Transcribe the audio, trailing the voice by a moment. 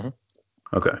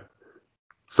Okay.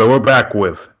 So we're back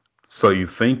with So You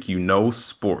Think You Know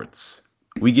Sports.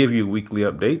 We give you weekly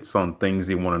updates on things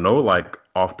you want to know, like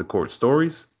off the court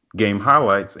stories, game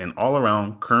highlights, and all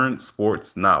around current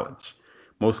sports knowledge,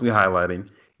 mostly highlighting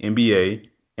NBA,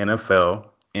 NFL,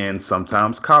 and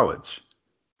sometimes college.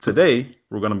 Today,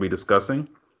 we're going to be discussing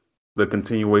the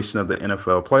continuation of the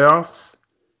NFL playoffs,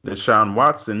 Deshaun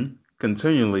Watson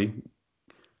continually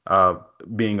uh,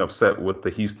 being upset with the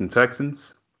Houston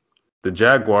Texans, the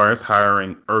Jaguars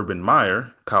hiring Urban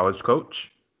Meyer, college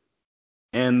coach,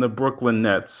 and the Brooklyn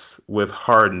Nets with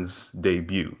Harden's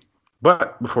debut.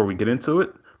 But before we get into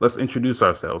it, let's introduce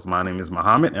ourselves. My name is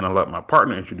Mohammed, and I'll let my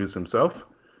partner introduce himself.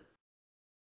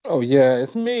 Oh yeah,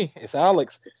 it's me. It's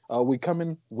Alex. We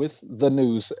coming with the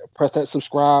news. Press that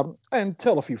subscribe and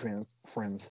tell a few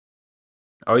friends.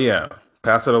 Oh, yeah,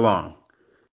 pass it along.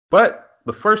 But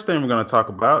the first thing we're going to talk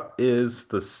about is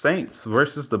the Saints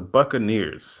versus the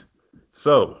Buccaneers.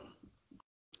 So,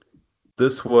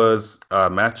 this was a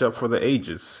matchup for the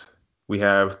ages. We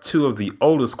have two of the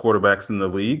oldest quarterbacks in the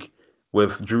league,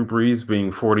 with Drew Brees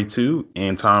being 42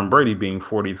 and Tom Brady being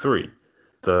 43.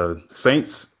 The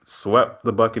Saints swept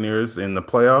the Buccaneers in the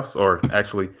playoffs, or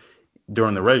actually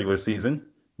during the regular season,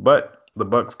 but the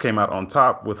Bucks came out on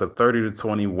top with a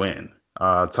 30-20 win.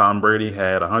 Tom Brady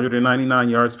had 199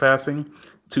 yards passing,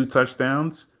 two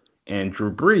touchdowns, and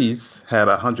Drew Brees had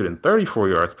 134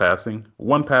 yards passing,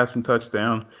 one passing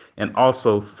touchdown, and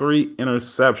also three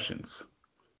interceptions.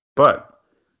 But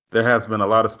there has been a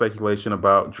lot of speculation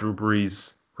about Drew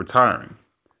Brees retiring.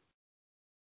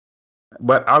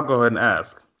 But I'll go ahead and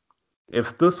ask,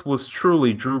 if this was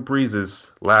truly Drew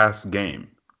Brees' last game,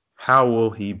 how will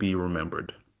he be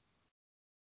remembered?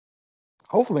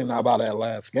 Hopefully not by that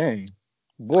last game.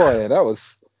 Boy, that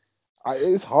was.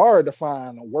 It's hard to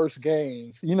find worse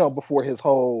games. Before his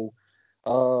whole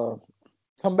uh,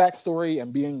 comeback story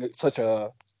and being such a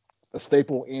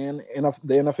staple in the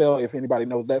NFL. If anybody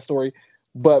knows that story,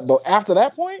 but after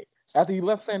that point, after he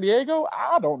left San Diego,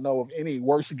 I don't know of any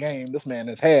worse game this man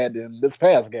has had than this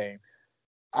past game.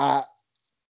 I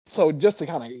so just to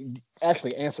kind of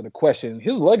actually answer the question,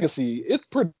 his legacy is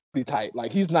pretty tight.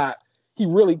 Like he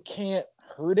really can't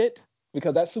hurt it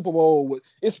because that Super Bowl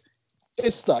it's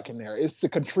stuck in there. It's the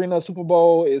Katrina Super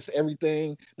Bowl. It's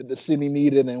everything that the city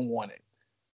needed and wanted.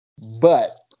 But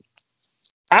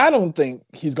I don't think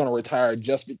he's going to retire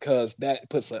just because that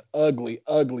puts an ugly,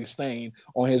 ugly stain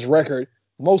on his record.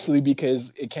 Mostly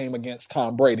because it came against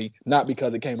Tom Brady, not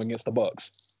because it came against the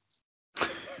Bucks.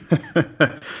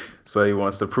 So he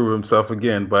wants to prove himself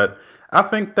again. But I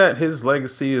think that his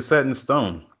legacy is set in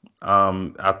stone.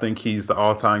 I think he's the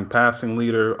all-time passing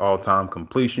leader, all-time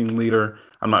completion leader.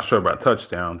 I'm not sure about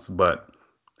touchdowns, but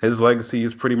his legacy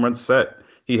is pretty much set.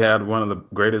 He had one of the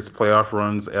greatest playoff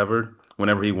runs ever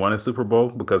whenever he won a Super Bowl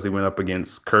because he went up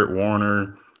against Kurt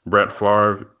Warner, Brett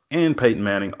Favre, and Peyton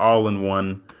Manning all in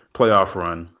one playoff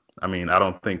run. I mean, I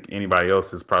don't think anybody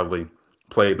else has probably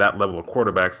played that level of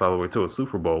quarterbacks all the way to a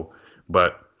Super Bowl,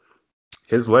 but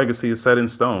his legacy is set in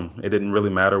stone. It didn't really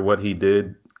matter what he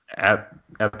did at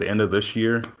the end of this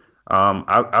year.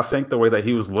 I think the way that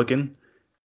he was looking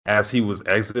as he was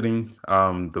exiting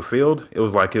the field, it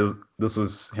was like this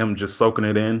was him just soaking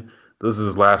it in. This is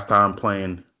his last time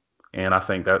playing, and I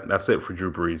think that's it for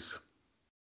Drew Brees.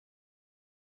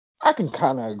 I can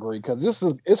kind of agree because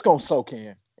it's gonna soak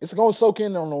in. It's gonna soak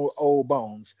in on the old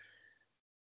bones.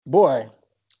 Boy,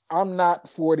 I'm not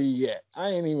 40 yet. I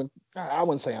ain't even. I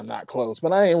wouldn't say I'm not close,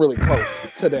 but I ain't really close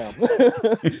to them.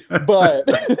 but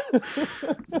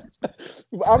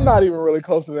I'm not even really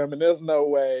close to them, and there's no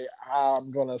way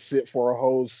I'm gonna sit for a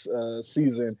whole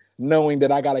season knowing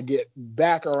that I got to get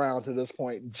back around to this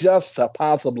point just to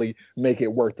possibly make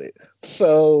it worth it.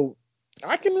 So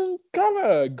I can kind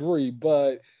of agree,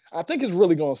 but I think it's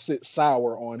really gonna sit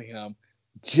sour on him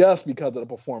just because of the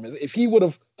performance. If he would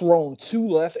have thrown two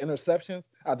less interceptions,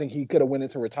 I think he could have went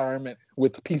into retirement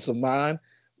with peace of mind.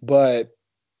 But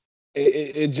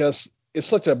it just it's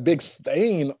such a big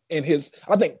stain in his.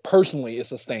 I think personally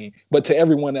it's a stain, but to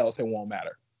everyone else it won't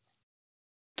matter.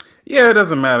 Yeah, it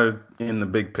doesn't matter in the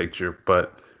big picture,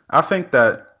 but I think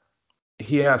that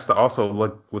he has to also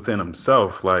look within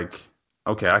himself. Like,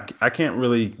 okay, I can't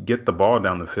really get the ball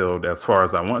down the field as far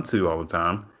as I want to all the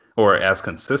time or as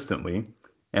consistently.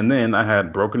 And then I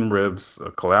had broken ribs,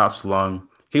 a collapsed lung.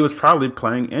 He was probably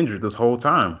playing injured this whole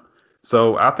time.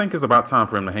 So I think it's about time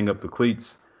for him to hang up the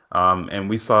cleats. And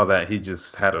we saw that he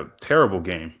just had a terrible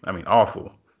game. I mean,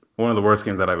 awful. One of the worst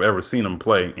games that I've ever seen him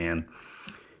play. And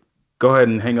go ahead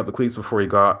and hang up the cleats before you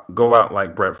go out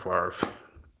like Brett Favre.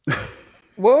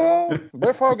 Well,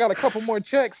 Brett Favre got a couple more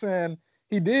checks, and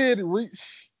he did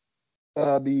reach.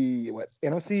 The what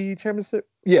NFC championship?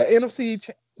 Yeah, NFC.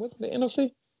 What's the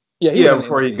NFC? Yeah, he was Yeah, in the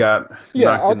before he NFC. got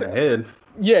Yeah, knocked in the head.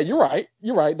 yeah, you're right.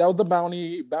 You're right. That was the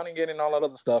bounty getting all that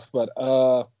other stuff. But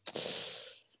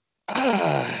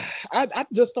I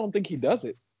just don't think he does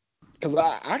it because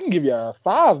I can give you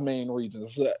five main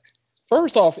reasons.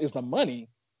 First off, is the money.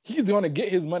 He's going to get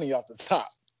his money off the top,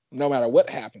 no matter what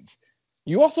happens.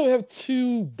 You also have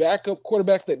two backup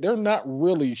quarterbacks that they're not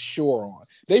really sure on.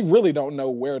 They really don't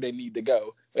know where they need to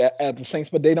go at the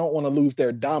Saints, but they don't want to lose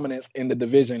their dominance in the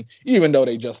division, even though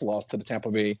they just lost to the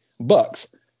Tampa Bay Bucks.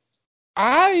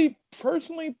 I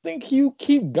personally think you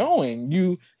keep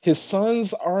going. His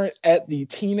sons aren't at the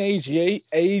teenage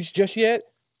age just yet.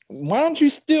 Why don't you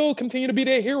still continue to be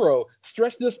their hero?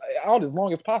 Stretch this out as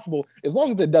long as possible, as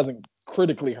long as it doesn't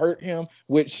critically hurt him,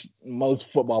 which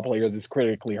most football players is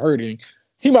critically hurting.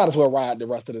 He might as well ride the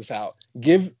rest of this out.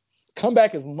 Come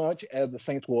back as much as the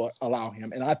Saints will allow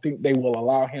him, and I think they will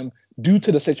allow him due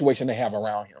to the situation they have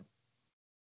around him.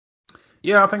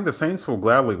 Yeah, I think the Saints will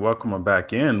gladly welcome him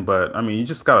back in, but I mean, you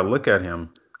just got to look at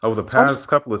him over the I'm past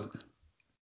couple of.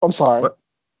 I'm sorry. What?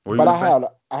 What were you But gonna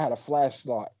say? I had a flash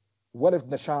thought. What if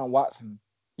Deshaun Watson,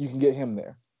 you can get him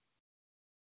there?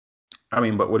 I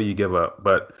mean, but what do you give up?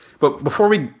 But before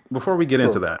we get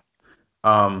into True. that,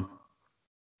 um,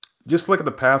 just look at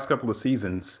the past couple of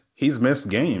seasons. He's missed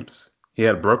games. He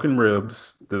had broken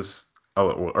ribs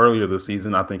earlier this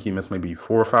season. I think he missed maybe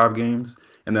 4 or 5 games,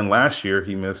 and then last year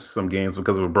he missed some games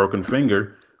because of a broken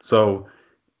finger. So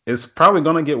it's probably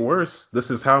going to get worse.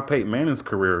 This is how Peyton Manning's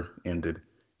career ended.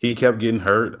 He kept getting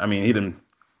hurt. I mean, he didn't.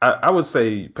 I would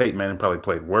say Peyton Manning probably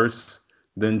played worse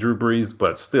than Drew Brees,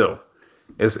 but still,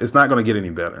 it's not going to get any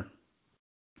better.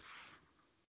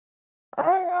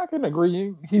 I can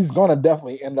agree. He's going to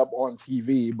definitely end up on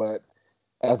TV, but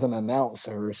as an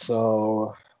announcer.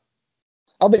 So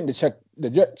I think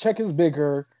the check is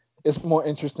bigger. It's more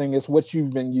interesting. It's what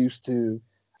you've been used to.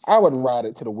 I would ride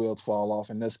it to the wheels fall off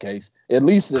in this case, at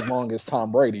least as long as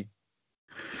Tom Brady.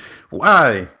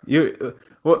 Why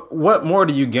what more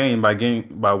do you gain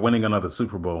by winning another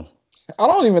Super Bowl? I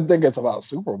don't even think it's about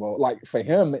Super Bowl. Like for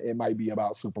him, it might be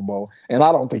about Super Bowl, and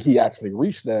I don't think he actually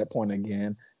reached that point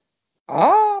again.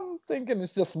 I'm thinking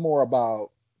it's just more about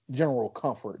general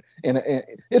comfort, and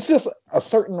it's just a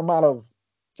certain amount of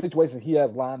situations he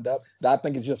has lined up that I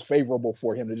think is just favorable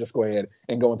for him to just go ahead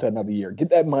and go into another year, get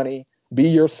that money, be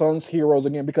your son's heroes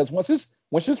again. Because once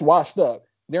it's washed up,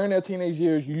 during their teenage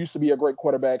years, you used to be a great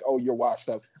quarterback. Oh, you're washed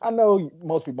up. I know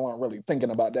most people aren't really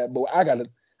thinking about that, but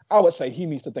I would say he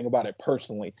needs to think about it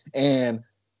personally. And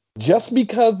just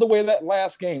because the way that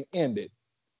last game ended,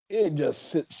 it just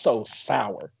sits so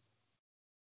sour.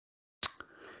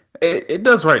 It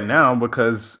does right now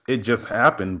because it just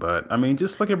happened. But I mean,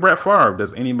 just look at Brett Favre.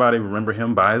 Does anybody remember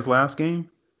him by his last game?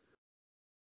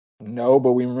 No,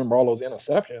 but we remember all those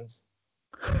interceptions.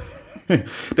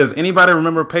 Does anybody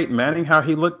remember Peyton Manning how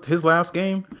he looked his last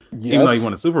game, even though he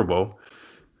won Yes. a Super Bowl?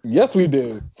 Yes, we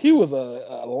do. He was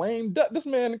a lame duck. This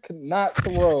man could not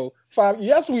throw five.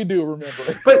 Yes, we do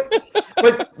remember.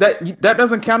 But that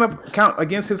doesn't count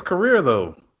against his career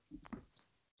though.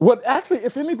 What actually,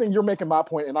 if anything, you're making my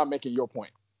point, and I'm making your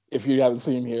point. If you haven't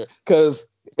seen here, because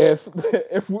if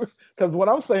because what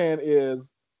I'm saying is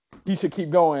he should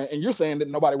keep going, and you're saying that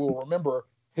nobody will remember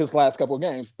his last couple of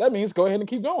games. That means go ahead and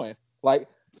keep going. Like,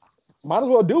 might as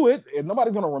well do it, and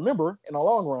nobody's going to remember in the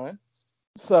long run.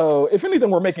 So, if anything,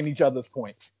 we're making each other's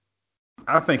points.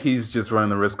 I think he's just running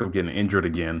the risk of getting injured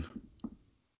again.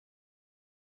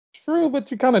 True, but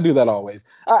you kind of do that always.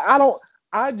 I don't.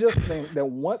 I just think that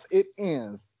once it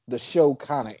ends, the show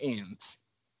kind of ends.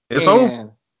 It's over.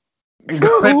 And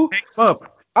Go ahead and true, hang him up.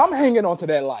 I'm hanging on to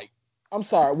that light. I'm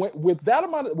sorry. With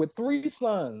that with three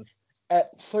sons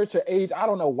at such an age, I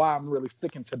don't know why I'm really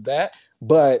sticking to that,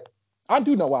 but I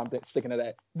do know why I'm sticking to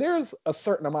that. There's a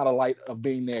certain amount of light of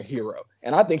being their hero,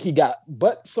 and I think he got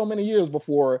but so many years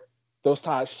before those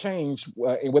tides changed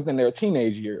within their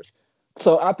teenage years.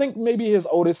 So I think maybe his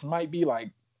oldest might be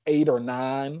like 8 or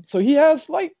 9. So he has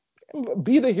like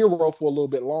be the hero for a little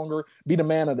bit longer, be the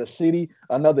man of the city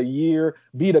another year,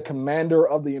 be the commander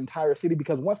of the entire city.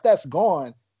 Because once that's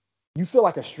gone, you feel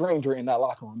like a stranger in that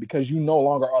locker room because you no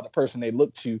longer are the person they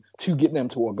look to get them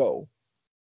to a goal.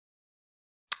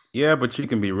 Yeah, but you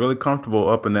can be really comfortable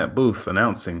up in that booth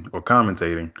announcing or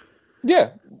commentating.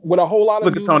 Yeah, with a whole lot of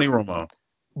Look at Tony newness, Romo.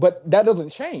 but that doesn't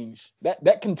change.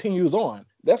 That continues on.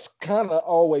 That's kind of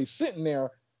always sitting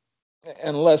there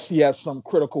unless he has some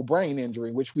critical brain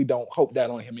injury, which we don't hope that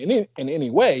on him in any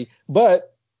way.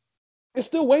 But it's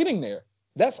still waiting there.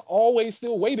 That's always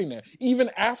still waiting there,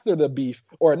 even after the beef,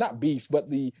 or not beef, but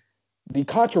the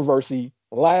controversy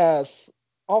last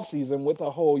offseason with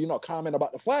the whole, comment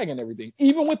about the flag and everything.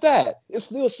 Even with that, it's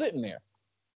still sitting there.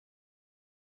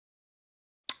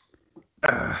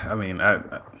 I mean, I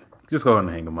just go ahead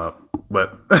and hang him up.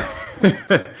 But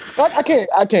I can't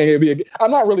be.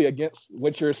 I'm not really against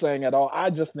what you're saying at all. I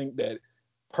just think that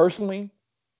personally,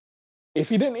 if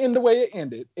he didn't end the way it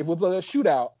ended, if it was a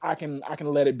shootout, I can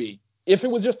let it be. If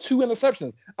it was just 2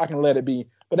 interceptions, I can let it be.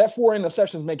 But that 4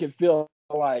 interceptions make it feel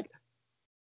like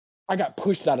I got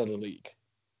pushed out of the league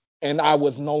and I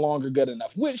was no longer good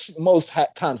enough, which most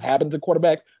times happens to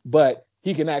quarterback. But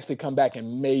he can actually come back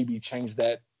and maybe change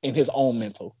that in his own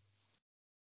mental.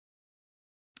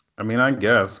 I mean, I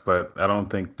guess, but I don't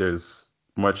think there's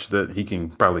much that he can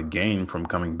probably gain from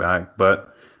coming back.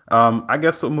 But I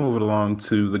guess we'll move it along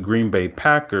to the Green Bay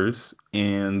Packers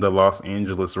and the Los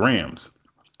Angeles Rams.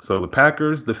 So the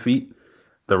Packers defeat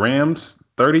the Rams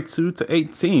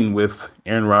 32-18 with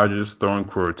Aaron Rodgers throwing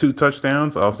for 2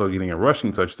 touchdowns, also getting a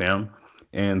rushing touchdown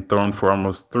and throwing for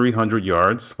almost 300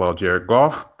 yards, while Jared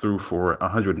Goff threw for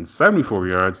 174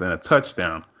 yards and a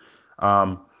touchdown.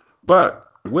 But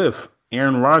with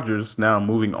Aaron Rodgers now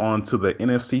moving on to the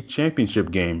NFC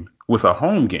Championship game with a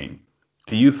home game,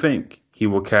 do you think he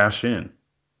will cash in?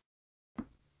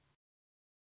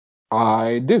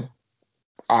 I do.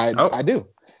 I Oh, do.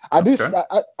 I do. okay.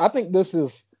 I think this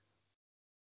is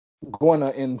going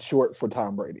to end short for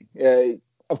Tom Brady.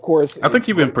 Of course, I think it's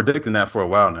you've been great. predicting that for a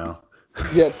while now.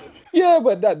 Yeah, yeah,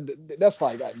 but that's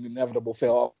like an inevitable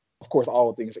fail. Of course,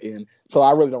 all things end. So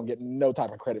I really don't get no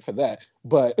type of credit for that.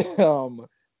 But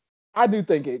I do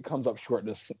think it comes up short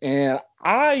this, and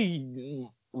I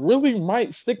really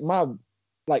might stick my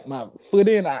foot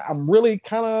in. I'm really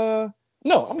kind of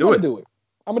no. I'm Do gonna it. do it.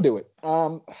 I'm gonna do it.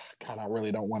 God, I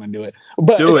really don't want to do it,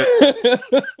 Do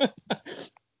it.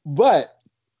 but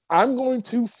I'm going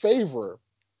to favor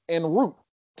and root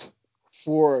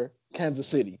for Kansas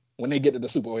City when they get to the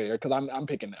Super Bowl here because I'm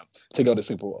picking them to go to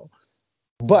Super Bowl.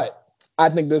 But I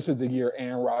think this is the year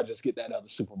Aaron Rodgers get that other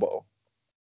Super Bowl.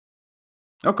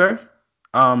 Okay.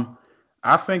 Um,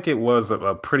 I think it was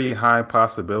a pretty high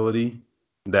possibility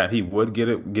that he would get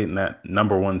it, getting that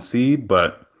number one seed.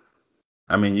 But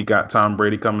I mean, you got Tom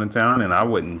Brady coming to town, and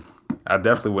I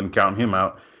definitely wouldn't count him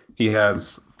out. He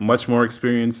has much more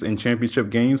experience in championship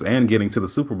games and getting to the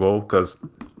Super Bowl because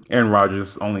Aaron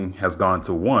Rodgers only has gone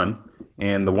to one.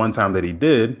 And the one time that he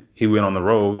did, he went on the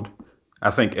road,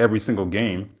 I think every single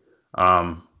game.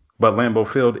 Um, but Lambeau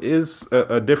Field is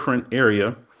a different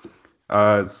area.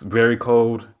 It's very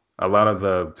cold. A lot of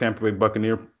the Tampa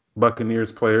Bay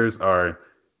Buccaneers players are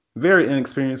very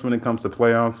inexperienced when it comes to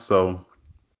playoffs. So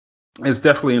it's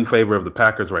definitely in favor of the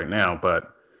Packers right now,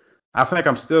 but I think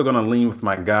I'm still going to lean with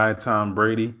my guy Tom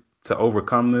Brady to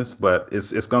overcome this, but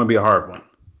it's going to be a hard one.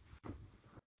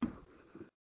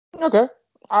 Okay.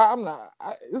 I'm not.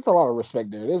 There's a lot of respect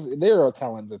there. They're a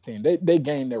talented team. They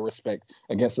gained their respect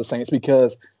against the Saints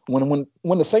because when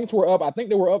the Saints were up, I think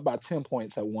they were up by 10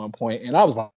 points at one point, and I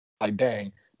was like,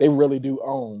 dang, they really do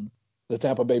own the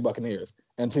Tampa Bay Buccaneers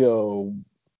until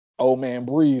old man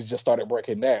Breeze just started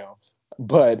breaking down.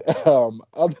 But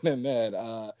other than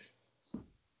that,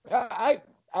 I,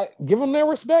 I give them their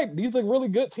respect. These are really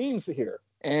good teams here,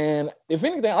 and if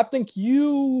anything, I think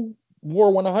you were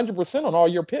 100% on all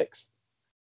your picks.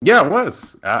 Yeah, it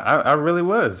was. I really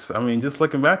was. I mean, just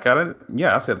looking back at it,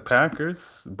 yeah, I said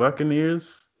Packers,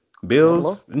 Buccaneers, Buffalo,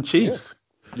 Bills, and yeah, Chiefs.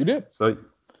 you did. So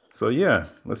so yeah,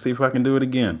 let's see if I can do it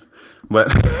again. But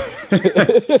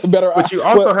Better, but you well,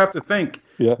 also have to think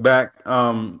yeah. back.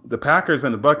 The Packers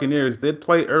and the Buccaneers did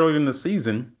play earlier in the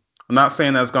season. I'm not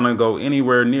saying that's going to go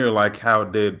anywhere near like how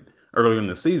it did earlier in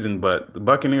the season, but the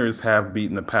Buccaneers have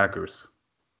beaten the Packers.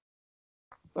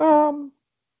 Um,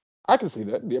 I can see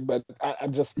that, yeah, but I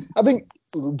think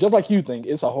just like you think,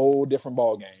 it's a whole different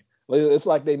ball game. It's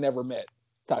like they never met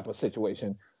type of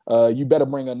situation. You better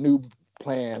bring a new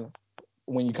plan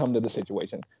when you come to the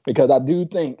situation because I do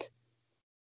think.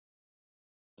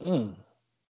 Mm,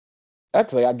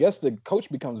 Actually, I guess the coach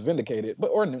becomes vindicated, but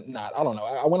or not. I don't know.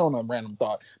 I went on a random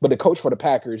thought, but the coach for the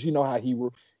Packers, you know how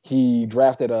he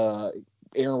drafted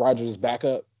Aaron Rodgers'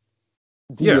 backup.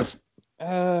 Do you? Yeah,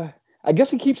 Uh, I guess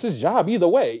he keeps his job either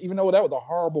way, even though that was a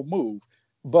horrible move.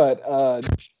 But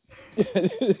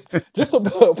just to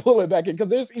pull it back in,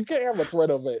 because you can't have a threat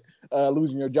of it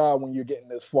losing your job when you're getting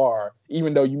this far,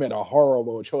 even though you made a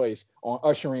horrible choice on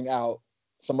ushering out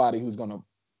somebody who's going to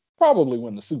probably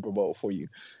win the Super Bowl for you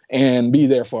and be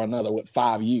there for another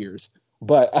 5 years.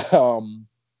 But I'm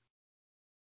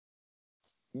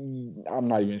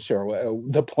not even sure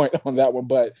what the point on that one.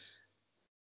 But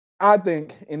I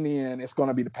think in the end it's going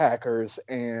to be the Packers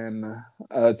and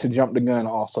to jump the gun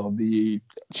also the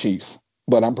Chiefs.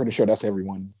 But I'm pretty sure that's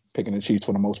everyone picking the Chiefs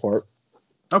for the most part.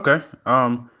 Okay.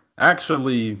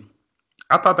 Actually,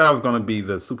 I thought that was going to be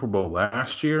the Super Bowl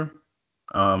last year,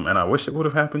 and I wish it would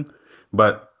have happened.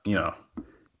 But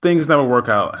things never work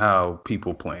out how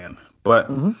people plan. But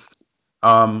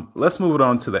Mm-hmm. let's move it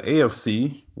on to the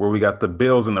AFC, where we got the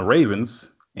Bills and the Ravens,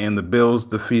 and the Bills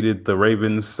defeated the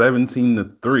Ravens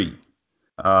 17-3,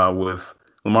 with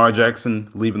Lamar Jackson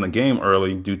leaving the game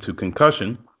early due to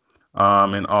concussion,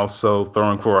 and also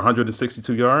throwing for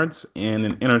 162 yards and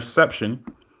an interception,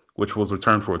 which was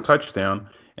returned for a touchdown.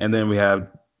 And then we have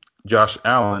Josh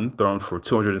Allen throwing for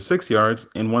 206 yards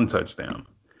and one touchdown.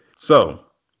 So,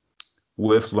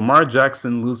 with Lamar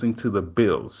Jackson losing to the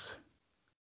Bills,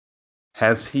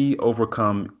 has he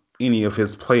overcome any of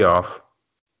his playoff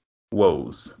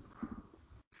woes?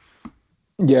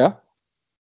 Yeah,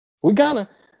 we kind of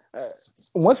uh,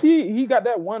 once he got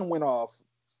that one win off,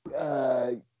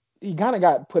 uh, he kind of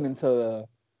got put into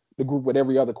the group with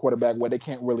every other quarterback where they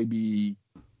can't really be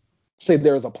say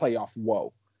there's a playoff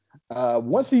woe.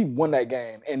 Once he won that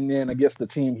game, and then against the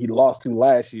team he lost to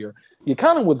last year, he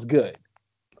kind of was good.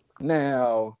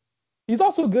 Now, he's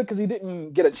also good because he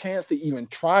didn't get a chance to even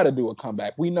try to do a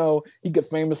comeback. We know he could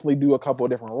famously do a couple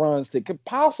of different runs that could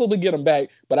possibly get him back,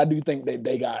 but I do think that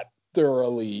they got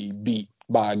thoroughly beat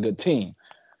by a good team.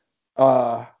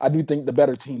 I do think the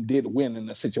better team did win in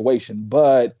the situation,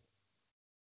 but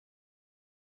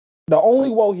the only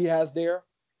woe he has there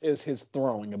is his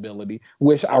throwing ability,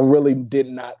 which I really did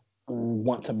not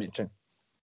want to mention.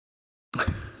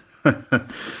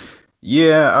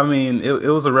 Yeah, I mean, it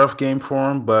was a rough game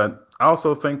for him, but I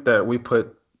also think that we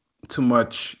put too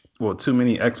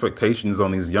many expectations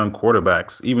on these young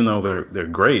quarterbacks, even though they're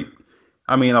great.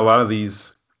 I mean, a lot of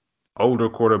these older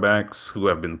quarterbacks who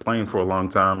have been playing for a long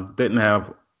time didn't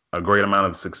have a great amount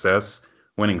of success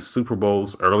winning Super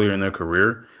Bowls earlier in their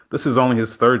career. This is only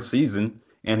his third season,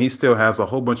 and he still has a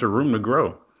whole bunch of room to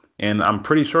grow. And I'm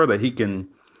pretty sure that he can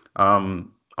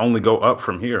only go up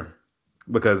from here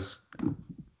because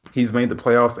he's made the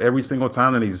playoffs every single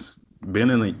time that he's been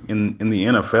in the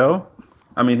NFL.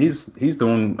 I mean, he's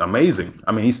doing amazing.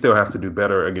 I mean, he still has to do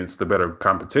better against the better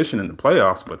competition in the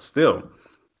playoffs, but still,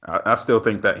 I still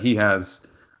think that he has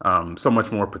so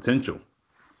much more potential.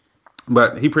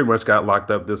 But he pretty much got locked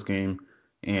up this game,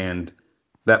 and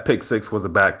that pick six was a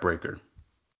backbreaker.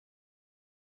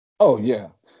 Oh yeah,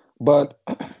 but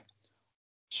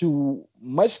to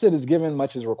much that is given,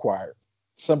 much is required.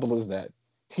 Simple as that.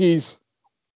 He's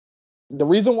the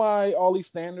reason why all these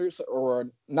standards are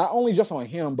not only just on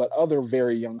him, but other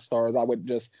very young stars. I would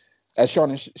just, as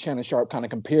Shannon Sharp kind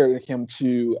of compared him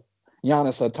to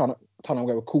Giannis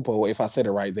Antetokounmpo, if I said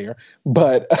it right there.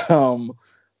 But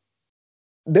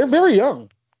they're very young.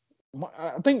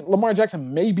 I think Lamar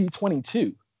Jackson may be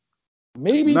 22,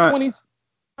 maybe Not, 20,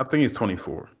 I think he's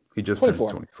 24. He just turned 24.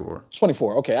 24.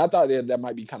 24. Okay, I thought that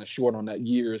might be kind of short on that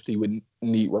years he would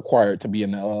need required to be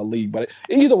in the league, but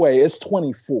either way, it's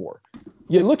 24.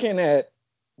 You're looking at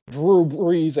Drew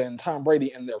Brees and Tom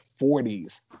Brady in their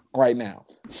 40s right now.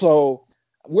 So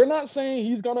we're not saying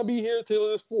he's going to be here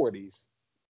till his 40s,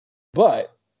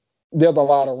 but there's a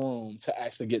lot of room to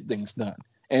actually get things done.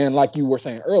 And like you were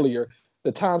saying earlier,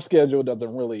 the time schedule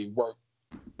doesn't really work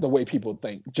the way people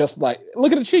think. Just like,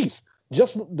 look at the Chiefs.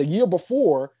 Just the year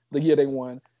before the year they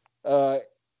won, uh,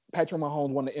 Patrick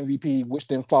Mahomes won the MVP, which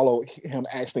then followed him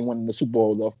actually winning the Super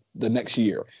Bowl the next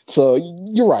year. So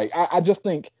you're right. I just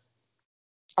think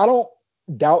I don't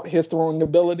doubt his throwing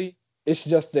ability. It's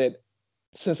just that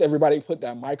since everybody put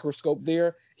that microscope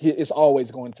there, it's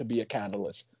always going to be a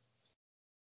catalyst.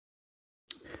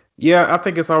 Yeah, I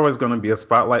think it's always going to be a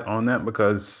spotlight on that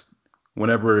because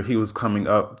whenever he was coming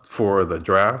up for the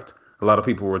draft, a lot of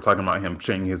people were talking about him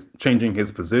changing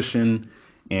his position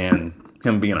and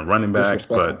him being a running back.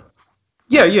 Disrespectful. But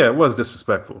yeah, it was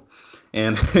disrespectful,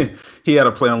 and he had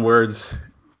a play on words.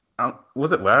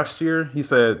 Was it last year? He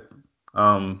said,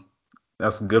 um,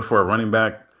 "That's good for a running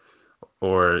back,"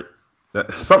 or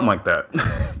something like that.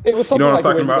 It was You know something what I'm like the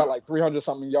way talking he got about? like 300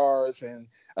 something yards and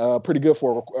pretty good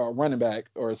for a running back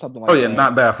or something Oh like yeah, that.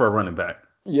 not bad for a running back.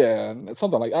 Yeah,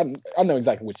 something like I know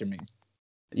exactly what you mean.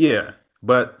 Yeah,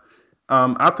 but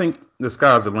I think the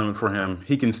sky's the limit for him.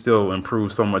 He can still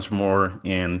improve so much more,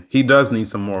 and he does need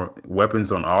some more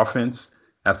weapons on offense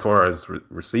as far as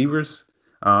receivers,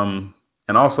 um,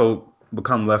 and also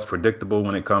become less predictable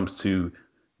when it comes to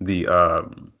the uh,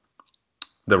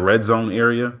 the red zone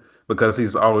area because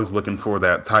he's always looking for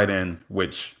that tight end,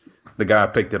 which the guy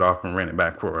picked it off and ran it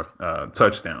back for a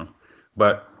touchdown.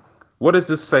 But What does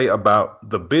this say about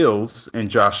the Bills and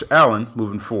Josh Allen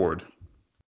moving forward?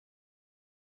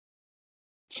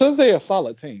 Since they're a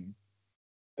solid team,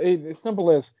 it's simple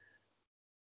as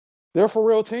they're a for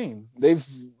real team.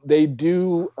 They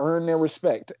do earn their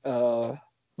respect the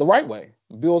right way,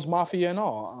 Bills Mafia and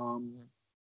all.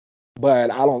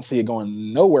 But I don't see it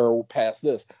going nowhere past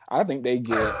this. I think they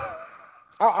get.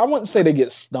 I wouldn't say they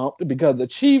get stumped because the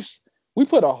Chiefs. We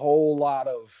put a whole lot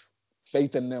of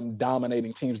faith in them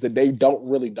dominating teams that they don't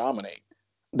really dominate.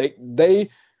 They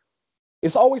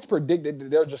it's always predicted that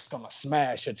they're just gonna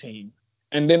smash a team,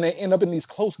 and then they end up in these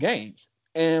close games,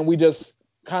 and we just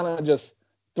kind of just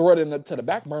throw it to the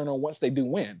back burner once they do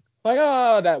win. Like,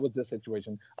 oh, that was this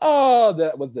situation. Oh,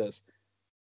 that was this.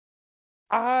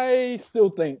 I still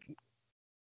think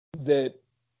that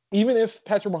even if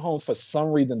Patrick Mahomes for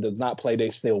some reason does not play, they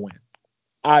still win.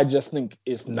 I just think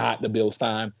it's not the Bills'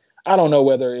 time. I don't know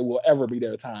whether it will ever be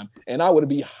their time, and I would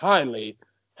be highly,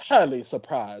 highly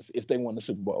surprised if they won the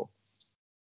Super Bowl.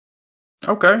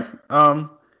 Okay. I'm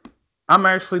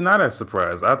actually not as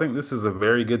surprised. I think this is a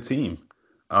very good team.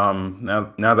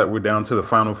 Now that we're down to the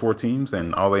final four teams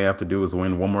and all they have to do is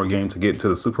win one more game to get to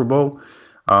the Super Bowl,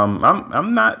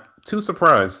 I'm not too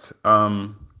surprised.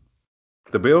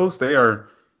 The Bills, they are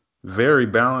very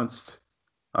balanced.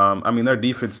 I mean, their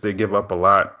defense, they give up a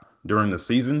lot during the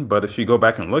season, but if you go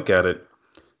back and look at it,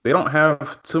 they don't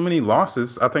have too many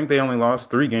losses. I think they only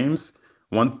lost three games.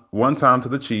 One time to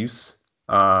the Chiefs,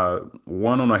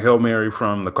 one on a Hail Mary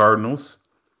from the Cardinals,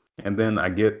 and then I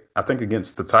think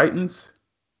against the Titans,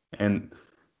 and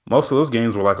most of those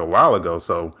games were like a while ago.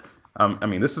 So, I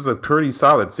mean, this is a pretty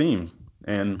solid team,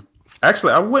 and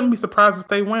actually, I wouldn't be surprised if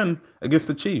they win against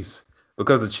the Chiefs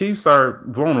because the Chiefs are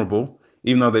vulnerable,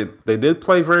 even though they did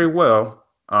play very well.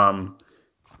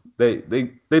 They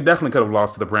definitely could have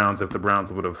lost to the Browns if the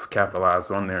Browns would have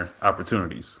capitalized on their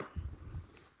opportunities.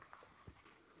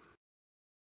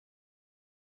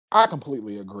 I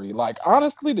completely agree. Like,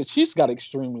 honestly, the Chiefs got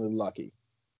extremely lucky.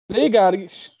 They got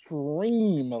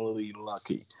extremely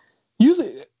lucky.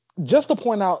 Usually, just to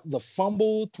point out the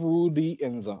fumble through the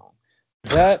end zone,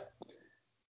 that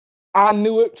I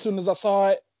knew it as soon as I saw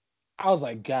it. I was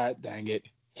like, God dang it,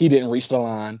 he didn't reach the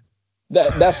line.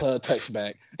 That's a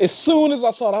touchback. As soon as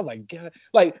I saw it, I was like, God,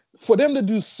 like for them to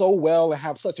do so well and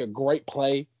have such a great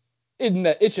play,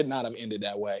 it should not have ended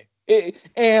that way.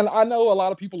 And I know a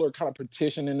lot of people are kind of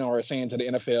petitioning or saying to the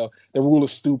NFL, the rule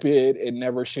is stupid. It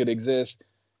never should exist.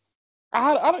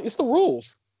 I don't. It's the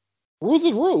rules. Rules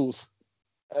is rules.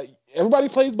 Uh, Everybody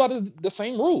plays by the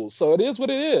same rules, so it is what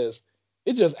it is.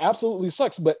 It just absolutely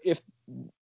sucks. But if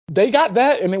they got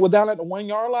that and it was down at the 1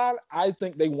 yard line, I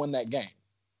think they won that game.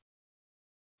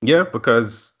 Yeah,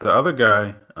 because the other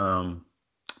guy,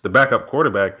 the backup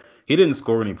quarterback, he didn't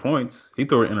score any points. He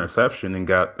threw an interception and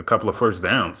got a couple of first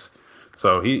downs.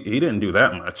 So he didn't do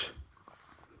that much.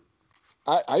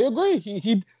 I agree.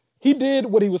 He did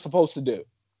what he was supposed to do.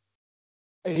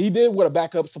 He did what a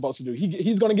backup's supposed to do.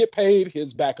 He's going to get paid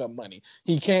his backup money.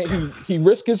 He can't. He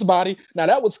risked his body. Now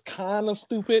that was kind of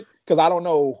stupid because I don't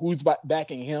know who's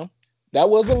backing him. That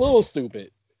was a little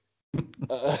stupid.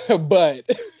 But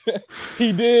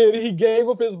he did. He gave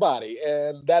up his body,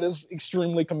 and that is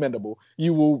extremely commendable.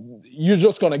 You're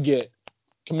just going to get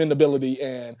commendability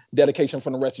and dedication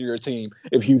from the rest of your team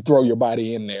if you throw your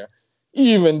body in there.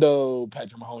 Even though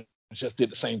Patrick Mahomes just did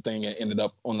the same thing and ended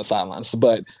up on the sidelines,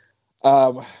 but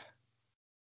um,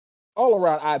 all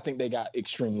around, I think they got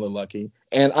extremely lucky,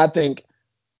 and I think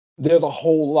there's a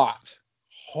whole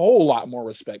lot more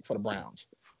respect for the Browns,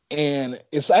 and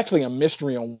it's actually a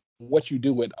mystery on what you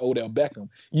do with Odell Beckham.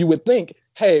 You would think,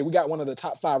 hey, we got one of the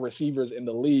top five receivers in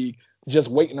the league just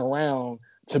waiting around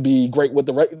to be great with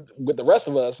the rest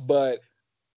of us, but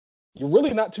you're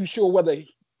really not too sure whether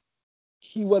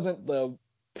he wasn't the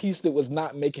piece that was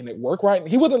not making it work right.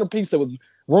 He wasn't the piece that was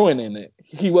ruining it.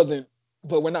 He wasn't,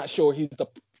 but we're not sure he's the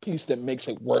piece that makes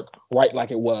it work right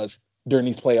like it was during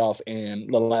these playoffs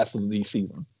and the last of the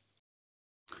season.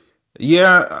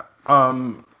 Yeah,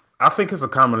 I think it's a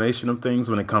combination of things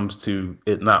when it comes to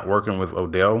it not working with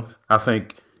Odell. I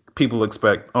think people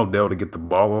expect Odell to get the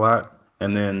ball a lot,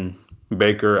 and then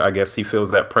Baker, I guess he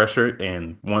feels that pressure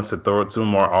and wants to throw it to him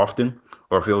more often,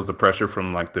 or feels the pressure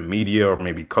from like the media or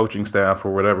maybe coaching staff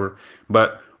or whatever.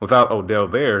 But without Odell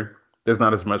there, there's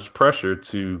not as much pressure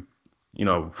to,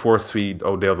 force feed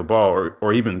Odell the ball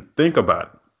or even think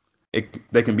about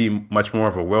they can be much more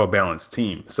of a well balanced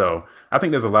team. So I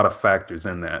think there's a lot of factors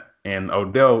in that, and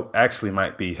Odell actually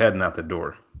might be heading out the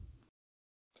door.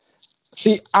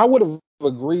 See, I would have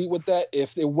agreed with that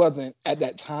if it wasn't at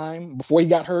that time before he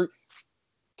got hurt.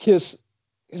 His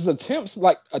his attempts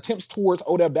towards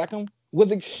Odell Beckham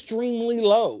was extremely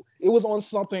low. It was on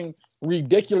something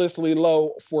ridiculously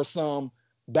low for some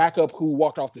backup who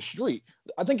walked off the street.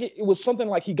 I think it was something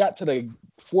like he got to the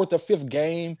fourth or fifth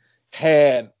game,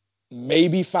 had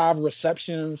maybe 5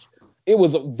 receptions. It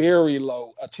was a very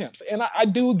low attempts. And I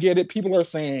do get it. People are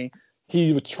saying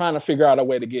he was trying to figure out a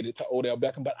way to get it to Odell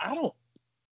Beckham, but I don't.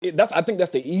 I think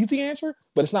that's the easy answer,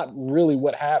 but it's not really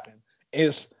what happened.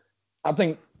 Is I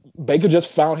think Baker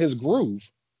just found his groove,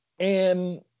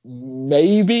 and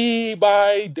maybe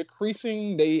by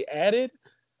decreasing, they added.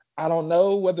 I don't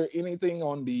know whether anything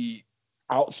on the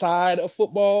outside of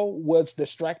football was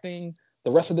distracting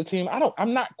the rest of the team.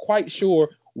 I'm not quite sure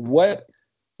what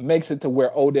makes it to where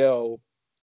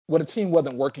the team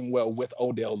wasn't working well with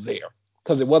Odell there.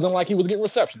 Because it wasn't like he was getting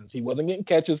receptions, he wasn't getting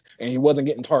catches, and he wasn't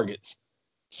getting targets.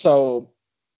 So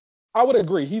I would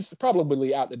agree. He's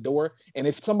probably out the door. And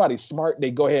if somebody's smart,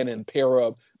 they go ahead and pair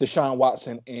up Deshaun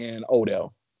Watson and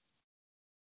Odell.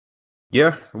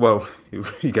 Yeah, well,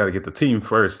 you got to get the team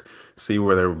first, see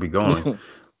where they will be going.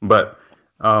 But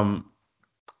um,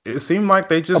 it seemed like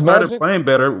they just started Imagine playing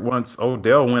better once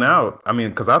Odell went out. I mean,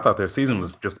 because I thought their season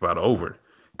was just about over.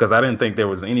 Because I didn't think there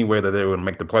was any way that they would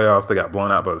make the playoffs. They got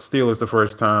blown out by the Steelers the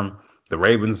first time. The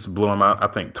Ravens blew them out, I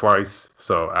think, twice.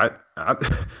 So I, I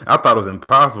thought it was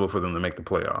impossible for them to make the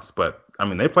playoffs. But I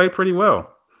mean, they played pretty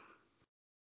well.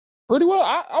 pretty well.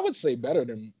 I would say better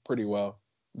than pretty well.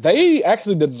 They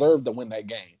actually deserved to win that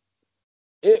game.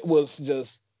 It was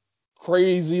just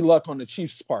crazy luck on the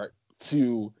Chiefs' part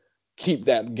to keep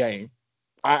that game.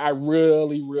 I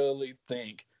really, really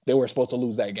think they were supposed to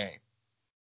lose that game.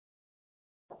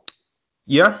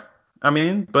 Yeah, I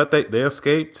mean, but they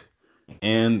escaped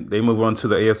and they move on to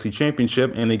the AFC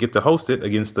Championship and they get to host it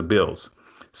against the Bills.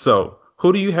 So,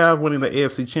 who do you have winning the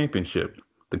AFC Championship?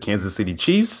 The Kansas City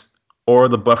Chiefs or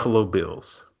the Buffalo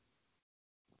Bills?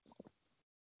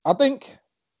 I think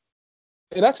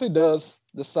it actually does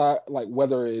decide like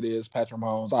whether it is Patrick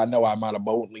Mahomes. I know I might have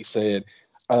boldly said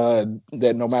that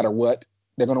no matter what,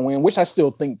 they're going to win, which I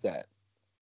still think that.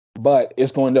 But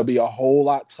it's going to be a whole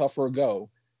lot tougher go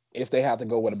if they have to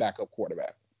go with a backup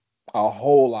quarterback. A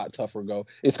whole lot tougher go.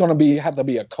 It's going to have to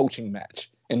be a coaching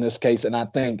match in this case, and I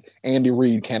think Andy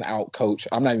Reid can outcoach.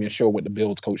 I'm not even sure what the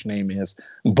Bills coach name is,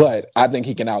 but I think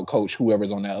he can outcoach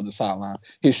whoever's on the other sideline.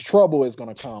 His trouble is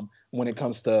going to come when it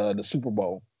comes to the Super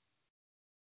Bowl,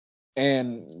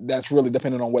 and that's really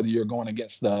depending on whether you're going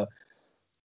against the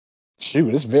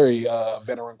it's very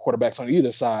veteran quarterbacks on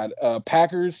either side.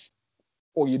 Packers,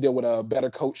 or you deal with a better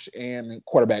coach and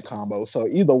quarterback combo. So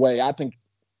either way, I think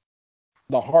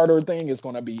the harder thing is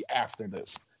going to be after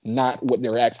this, not what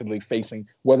they're actually facing,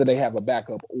 whether they have a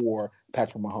backup or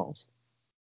Patrick Mahomes.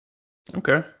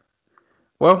 Okay.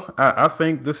 Well, I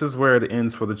think this is where it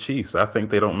ends for the Chiefs. I think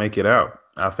they don't make it out.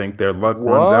 I think their luck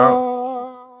runs out.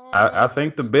 I What?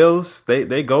 think the Bills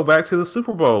they go back to the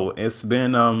Super Bowl. It's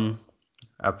been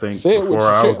I think Say it with before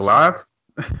your I was chest. alive.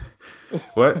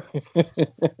 What?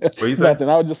 What you say? Nothing.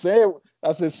 I was just saying.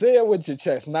 I said, say it with your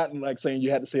chest, not like saying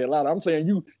you had to say it loud. I'm saying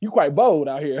you quite bold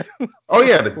out here Oh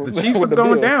yeah, the Chiefs are with the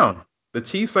going Bills. down. The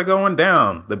Chiefs are going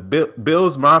down. The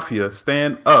Bills Mafia,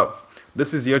 stand up.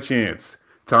 This is your chance.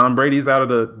 Tom Brady's out of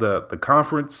the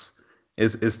conference.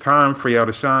 It's time for y'all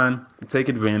to shine. Take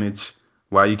advantage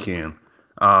while you can.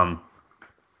 Um,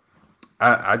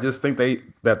 I just think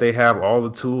they have all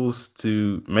the tools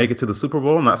to make it to the Super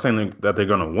Bowl. I'm not saying that they're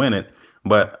going to win it,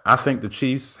 but I think the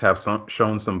Chiefs have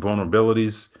shown some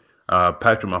vulnerabilities.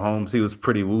 Patrick Mahomes, he was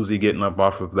pretty woozy getting up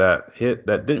off of that hit.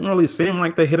 That didn't really seem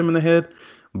like they hit him in the head,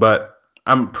 but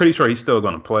I'm pretty sure he's still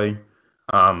going to play.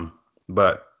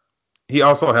 But he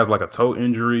also has like a toe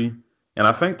injury, and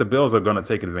I think the Bills are going to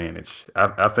take advantage.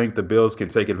 I think the Bills can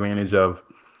take advantage of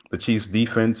the Chiefs'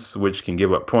 defense, which can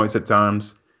give up points at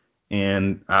times,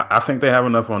 and I think they have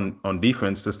enough on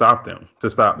defense to stop them, to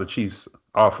stop the Chiefs'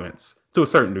 offense to a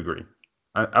certain degree.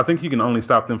 I think you can only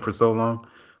stop them for so long,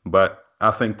 but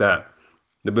I think that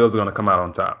the Bills are going to come out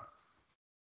on top.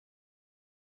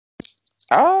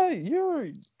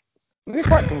 You're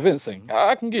quite convincing.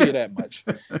 I can give you that much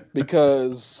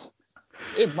because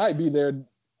it might be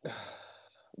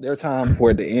their time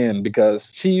for it to end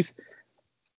because Chiefs.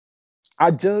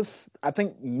 I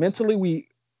think mentally we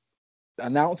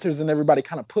announcers and everybody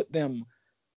kind of put them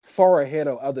far ahead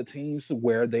of other teams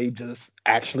where they just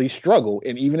actually struggle.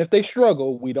 And even if they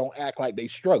struggle, we don't act like they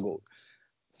struggled.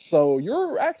 So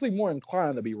you're actually more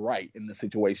inclined to be right in the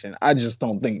situation. I just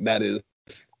don't think that is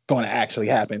going to actually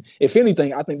happen. If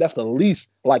anything, I think that's the least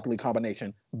likely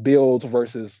combination: Bills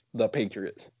versus the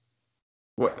Patriots.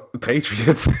 What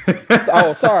Patriots?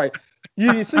 Oh, sorry.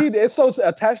 You see, it's so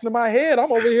attached to my head.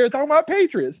 I'm over here talking about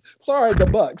Patriots. Sorry, the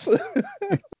Bucks.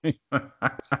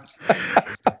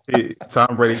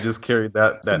 Tom Brady just carried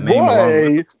that name along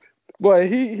with boy, boy,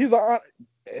 he's a.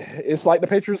 It's like the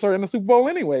Patriots are in the Super Bowl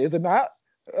anyway. Is it not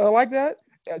like that?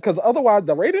 Because otherwise,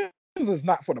 the ratings is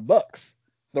not for the Bucks.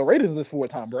 The ratings is for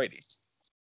Tom Brady.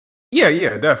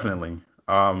 Yeah, definitely.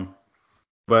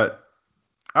 But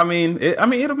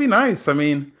it'll be nice.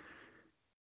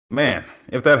 Man,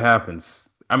 if that happens,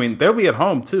 they'll be at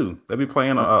home too. They'll be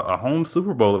playing a home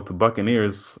Super Bowl if the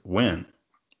Buccaneers win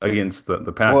against the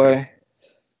Boy, Packers.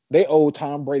 they owe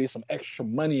Tom Brady some extra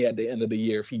money at the end of the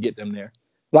year if he get them there.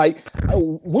 Like,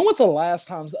 when was the last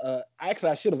time?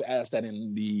 Actually, I should have asked that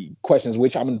in the questions,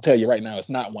 which I'm going to tell you right now, it's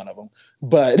not one of them.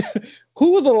 But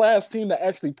who was the last team that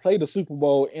actually played the Super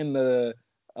Bowl in the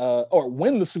or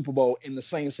win the Super Bowl in the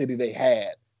same city they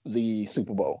had the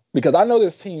Super Bowl? Because I know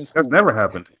there's teams That's who never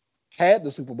happened. had the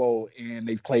Super Bowl and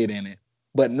they've played in it,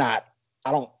 but not.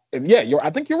 I don't. Yeah, I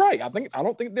think you're right. I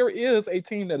don't think there is a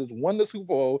team that has won the Super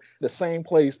Bowl the same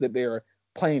place that they're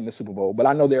playing the Super Bowl. But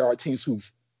I know there are teams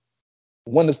who've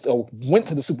went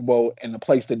to the Super Bowl in the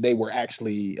place that they were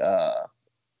actually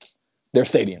their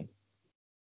stadium.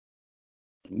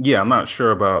 Yeah, I'm not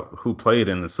sure about who played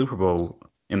in the Super Bowl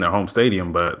in their home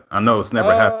stadium, but I know it's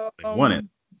never happened. They won it.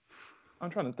 I'm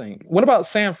trying to think. What about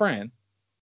San Fran?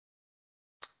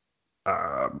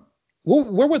 Um,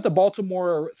 Where was the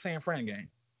Baltimore San Fran game?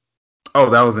 oh,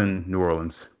 that was in New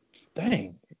Orleans.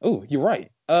 Dang. Oh, you're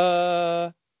right.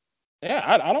 Yeah,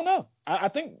 I don't know. I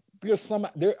think there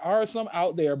are some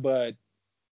out there, but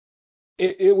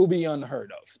it will be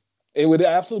unheard of. It would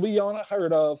absolutely be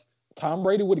unheard of. Tom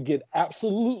Brady would get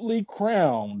absolutely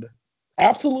crowned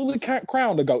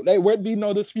to go. There would be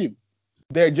no dispute.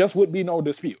 There just would be no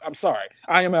dispute. I'm sorry.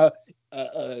 I am a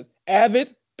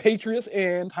avid Patriots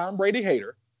and Tom Brady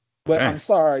hater, but I'm Dang.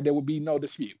 sorry. There would be no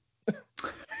dispute.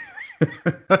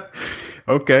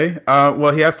 Okay.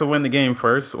 Well, he has to win the game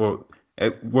first, or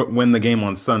win the game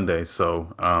on Sunday.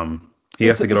 So he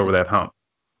has to get It's over that hump.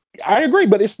 I agree,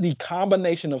 but it's the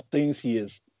combination of things he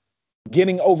is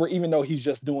getting over, even though he's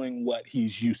just doing what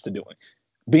he's used to doing.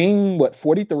 Being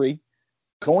 43,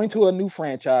 going to a new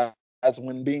franchise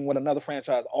when being with another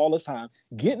franchise all this time,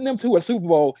 getting them to a Super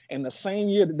Bowl in the same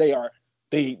year that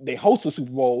they host a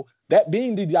Super Bowl, that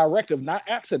being the directive, not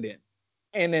accident.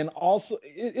 And then also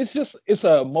it's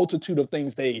a multitude of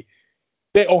things they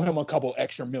owe him a couple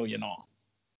extra million on.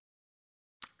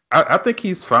 I think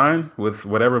he's fine with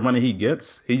whatever money he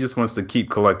gets. He just wants to keep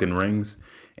collecting rings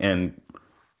and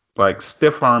like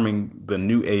stiff arming the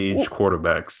new age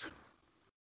quarterbacks.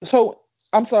 So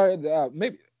I'm sorry,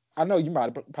 maybe I know you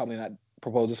might have probably not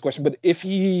proposed this question, but if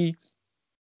he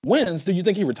wins, do you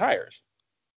think he retires?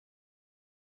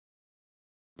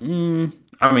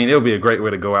 It'll be a great way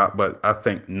to go out, but I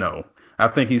think no. I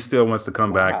think he still wants to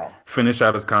come back, Wow. finish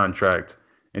out his contract,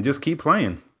 and just keep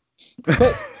playing.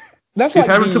 But that's He's like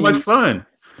having too much fun.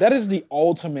 that is the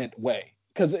ultimate way.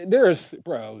 Because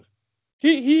bro,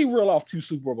 he reeled off 2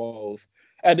 Super Bowls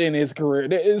at the end of his career.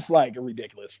 It's like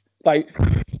ridiculous. Like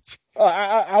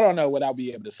I don't know what I'll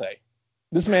be able to say.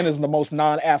 This man is the most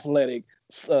non-athletic,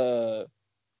 uh,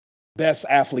 best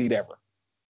athlete ever.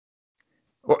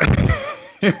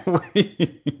 The most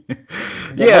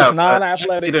Yeah, but just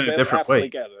non-athletic, did it in a best different way.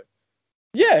 athlete ever.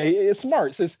 Yeah, it's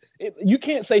smart. You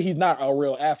can't say he's not a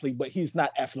real athlete, but he's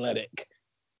not athletic.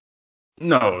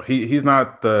 No, he's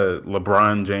not the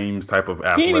LeBron James type of He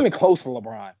ain't athlete. even close to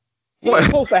LeBron. He What?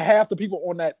 ain't close to half the people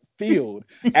on that field,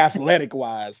 athletic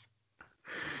wise.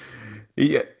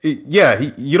 You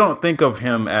don't think of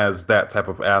him as that type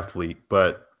of athlete,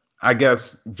 but I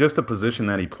guess just the position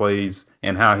that he plays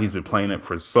and how he's been playing it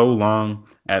for so long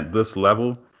at this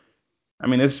level,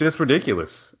 it's just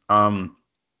ridiculous.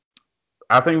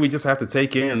 I think we just have to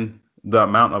take in the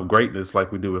amount of greatness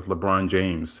like we do with LeBron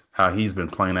James, how he's been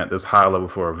playing at this high level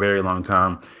for a very long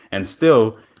time and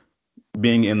still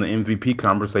being in the MVP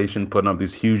conversation, putting up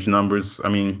these huge numbers.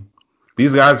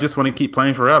 These guys just want to keep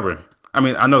playing forever. I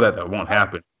know that won't I,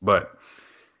 happen, but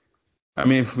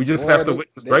we just have boy, to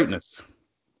witness greatness.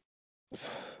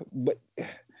 but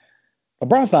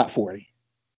LeBron's not 40.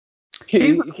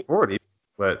 He's not He 40,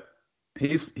 but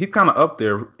he's kind of up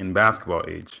there in basketball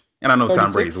age. And I know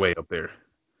Tom Brady's 36, way up there.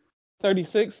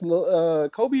 36.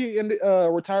 Kobe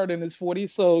retired in his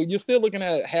 40s, so you're still looking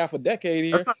at half a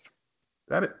decade That's here.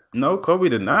 not that. No, Kobe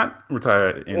did not retire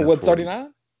in Or his what, 40s.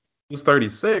 39? He was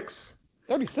 36.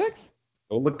 36?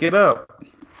 Go look it up.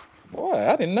 Boy,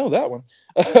 I didn't know that one.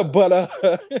 But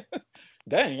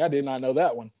dang, I did not know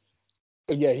that one.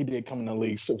 But yeah, he did come in the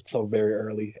league so very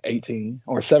early, 18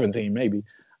 or 17 maybe.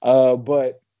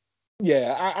 But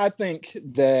Yeah, I think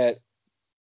that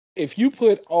if you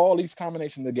put all these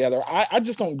combinations together, I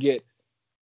just don't get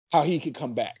how he could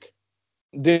come back.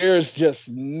 There's just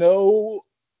no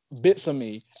bits of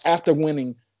me after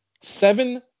winning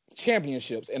 7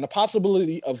 championships and the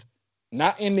possibility of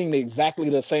not ending exactly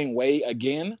the same way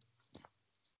again.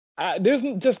 There's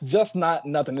just not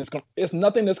nothing that's going. It's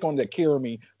nothing that's going to carry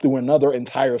me through another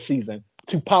entire season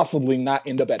to possibly not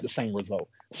end up at the same result.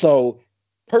 So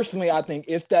personally, I think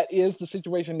if that is the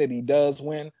situation that he does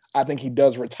win, I think he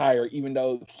does retire, even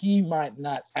though he might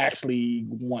not actually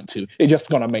want to. It's just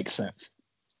going to make sense.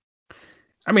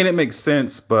 I mean, it makes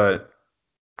sense, but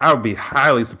I would be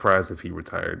highly surprised if he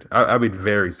retired. I'd be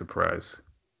very surprised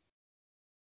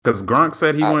because Gronk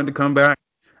said he I, wanted to come back.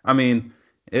 I mean,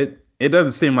 it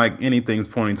doesn't seem like anything's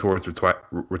pointing towards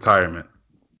retirement.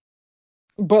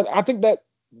 but I think that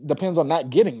depends on not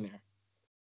getting there.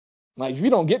 Like if you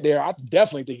don't get there, I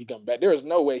definitely think he comes back. There is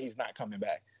no way he's not coming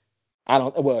back. I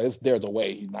don't. Well, there's a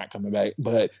way he's not coming back,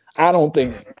 but I don't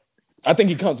think. I think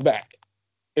he comes back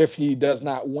if he does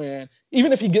not win.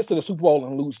 Even if he gets to the Super Bowl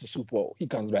and loses the Super Bowl, he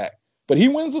comes back. But he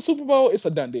wins the Super Bowl, it's a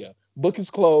done deal. Book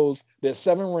is closed. There's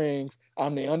 7 rings.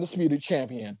 I'm the undisputed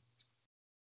champion.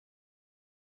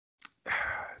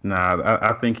 Nah,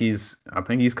 I think he's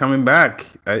coming back.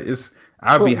 I'd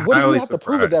But be what do you highly have to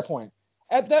prove at that surprised. point?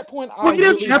 At that point, I Well, he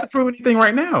doesn't really have to prove anything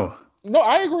right now. no.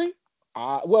 I agree.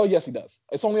 Well, yes, he does.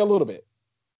 It's only a little bit.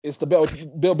 It's the Bill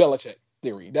Belichick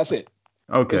theory. That's it.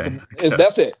 Okay, I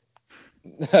That's guess. it.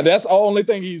 That's the only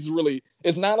thing he's really.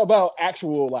 It's not about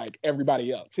actual like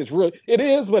everybody else. It's really. It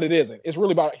is, but it isn't. It's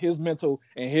really about his mental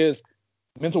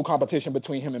competition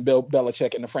between him and Bill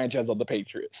Belichick and the franchise of the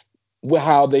Patriots. With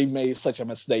how they made such a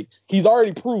mistake. He's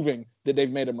already proving that they've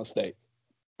made a mistake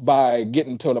by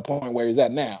getting to the point where he's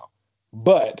at now.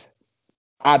 But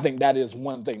I think that is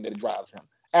one thing that drives him.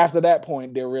 After that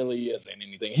point, there really isn't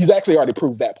anything. He's actually already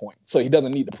proved that point, so he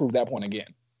doesn't need to prove that point again.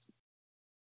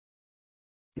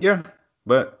 Yeah,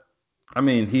 but I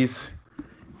mean,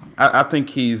 I think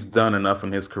he's done enough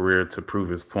in his career to prove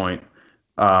his point.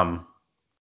 Um,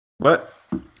 but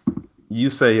you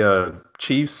say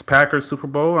Chiefs, Packers, Super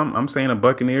Bowl. I'm saying a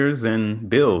Buccaneers and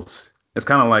Bills. It's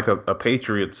kind of like a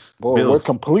Patriots Well, we're Bills.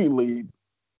 completely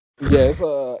yeah.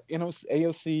 It's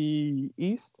AFC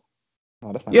East.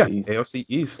 No, that's not the Yeah, East. AFC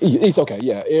East. It's okay.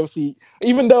 Yeah, AFC.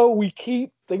 Even though we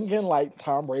keep thinking like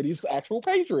Tom Brady's the actual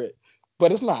Patriot,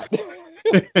 but it's not.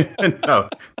 No,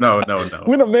 no, no, no.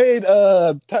 We'd have made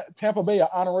Tampa Bay an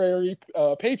honorary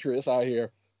Patriots out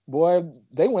here. Boy,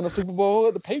 they win a Super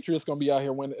Bowl. The Patriots gonna be out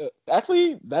here when.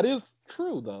 Actually, that is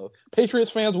true though.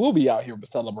 Patriots fans will be out here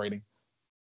celebrating.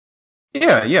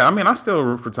 Yeah, yeah. I mean, I still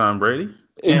root for Tom Brady,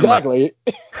 and like, Exactly.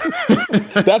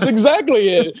 That's exactly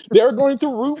it. They're going to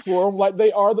root for them like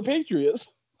they are the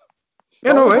Patriots. The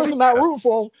you only know, person not yeah. rooting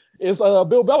for them is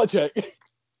Bill Belichick.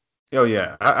 Oh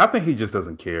yeah, I think he just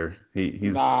doesn't care.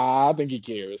 He's Nah, I think he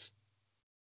cares.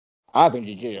 I think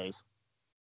he cares.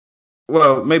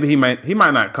 well, maybe he might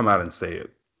not come out and say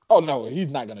it. Oh no,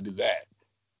 he's not gonna do that.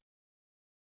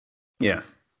 Yeah,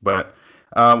 but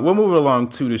we'll move along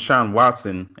to Deshaun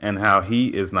Watson and how he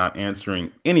is not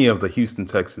answering any of the Houston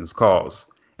Texans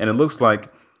calls, and it looks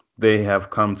like they have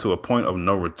come to a point of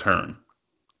no return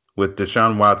with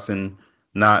Deshaun Watson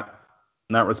not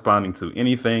not responding to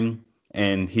anything,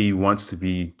 and he wants to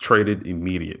be traded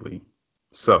immediately.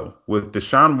 So, with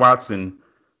Deshaun Watson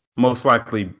most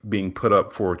likely being put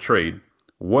up for a trade,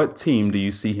 what team do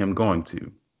you see him going to?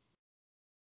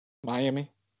 Miami,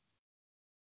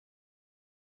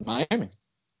 Miami.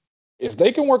 If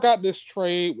they can work out this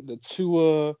trade with the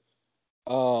Tua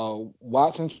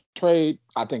Watson trade,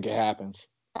 I think it happens.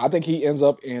 I think he ends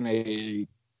up in a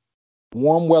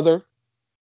warm weather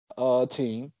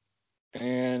team.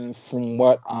 And from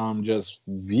what I'm just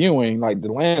viewing, like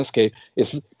the landscape,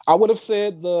 it's I would have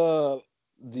said the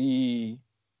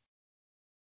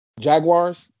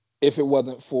Jaguars if it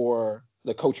wasn't for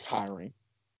the coach hiring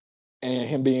and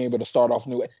him being able to start off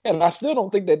new. And I still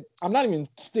don't think that I'm not even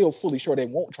still fully sure they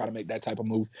won't try to make that type of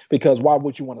move because why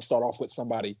would you want to start off with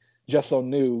somebody just so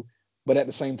new? But at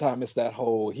the same time, it's that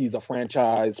whole he's a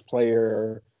franchise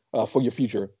player for your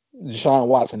future. Deshaun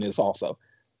Watson is also.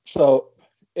 So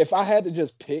if I had to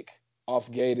just pick off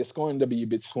gate, it's going to be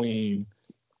between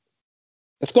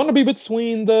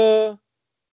the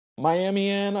Miami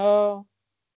and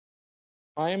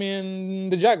Miami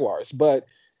and the Jaguars. But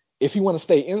if you want to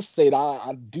stay in state,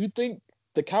 I do think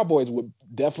the Cowboys would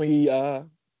definitely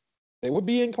they would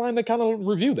be inclined to kind of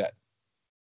review that.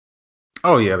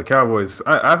 Oh yeah, the Cowboys.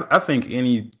 I think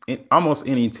almost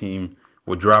any team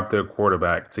would drop their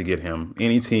quarterback to get him.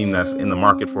 Any team that's in the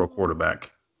market for a Mm,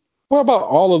 quarterback. What about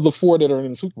all of the four that are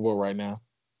in the Super Bowl right now?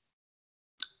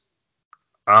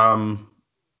 Um,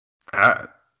 I,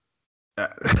 I,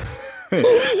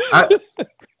 I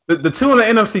the two on the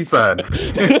NFC side.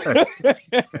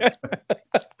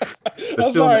 The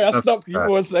I'm two on the sorry, I NFC stumped you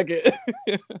for a second.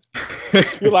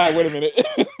 You're like, wait a minute.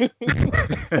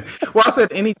 Well, I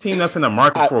said any team that's in the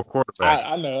market I, for a quarterback.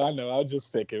 I know. I was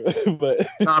just thinking, but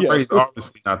Tom yes, Brady's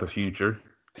obviously not the future.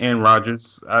 And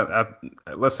Rodgers,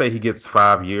 let's say he gets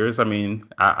 5 years. I mean,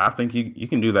 I think you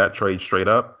can do that trade straight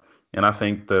up, and I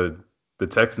think the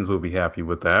Texans will be happy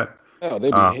with that. oh,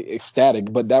 they'd Uh, be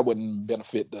ecstatic, but that wouldn't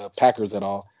benefit the Packers at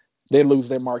all. They lose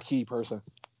their marquee person.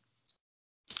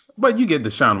 but you get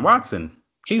Deshaun Watson.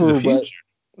 He's the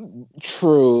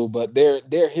True, but future.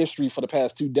 their history for the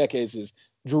past 2 decades is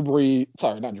Drew Brees.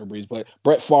 Sorry, not Drew Brees, but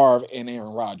Brett Favre and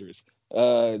Aaron Rodgers.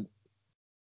 Uh,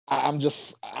 I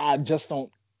just don't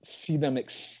see them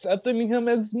accepting him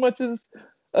as much as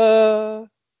the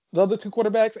other two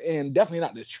quarterbacks, and definitely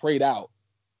not to trade out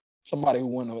somebody who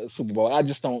won a Super Bowl. I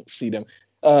just don't see them.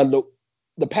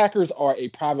 The Packers are a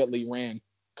privately ran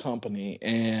company,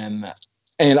 and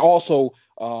also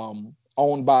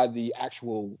owned by the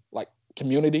actual like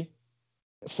community.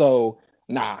 So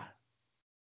nah,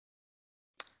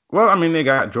 Well, I mean, they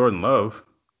got Jordan Love,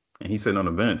 and he's sitting on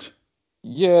the bench.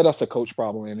 yeah, that's a coach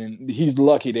problem, and he's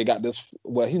lucky they got this.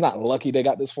 Well, he's not lucky they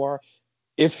got this far.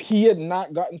 If he had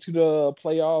not gotten to the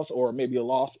playoffs or maybe a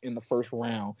loss in the first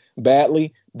round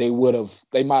badly, they would have.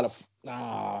 They might have.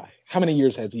 How many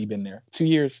years has he been there? 2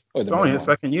 years, or has It's it been only his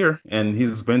more? second year, and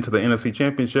he's been to the NFC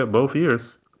Championship both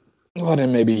years. Well,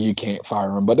 then maybe you can't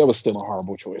fire him, but that was still a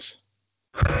horrible choice.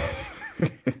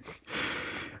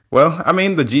 Well, I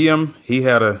mean, the GM, he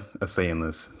had a say in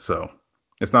this, so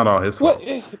it's not all his Well,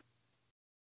 fault.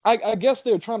 I guess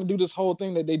they're trying to do this whole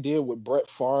thing that they did with Brett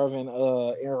Favre and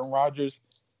Aaron Rodgers,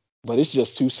 but it's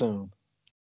just too soon.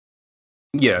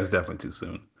 Yeah, it's definitely too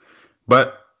soon.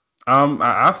 But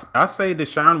I say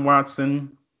Deshaun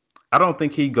Watson. I don't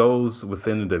think he goes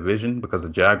within the division because the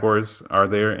Jaguars are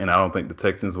there, and I don't think the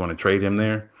Texans want to trade him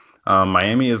there.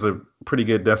 Miami is a pretty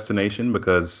good destination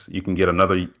because you can get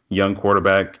another young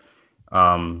quarterback,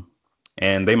 um,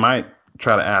 and they might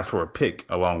try to ask for a pick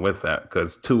along with that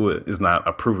because Tua is not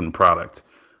a proven product.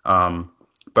 Um,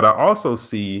 but I also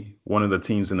see one of the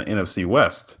teams in the NFC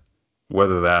West,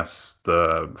 whether that's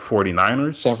the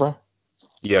 49ers, Sanford,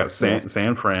 yeah, yeah.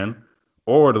 San Fran,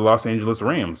 or the Los Angeles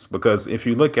Rams. Because if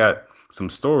you look at some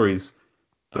stories,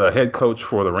 the head coach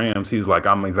for the Rams, he was like,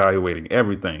 I'm evaluating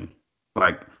everything.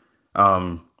 Like,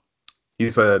 um, he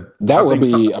said, I That would think be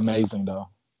something, amazing, though.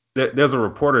 there's a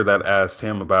reporter that asked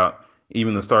him about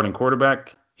even the starting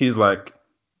quarterback. He's like,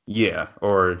 yeah,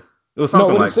 or it was No, something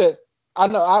what he like, said. I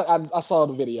know. I saw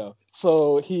the video.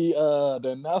 So the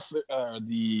announcer,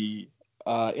 the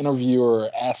interviewer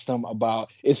asked him about,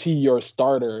 is he your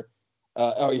starter?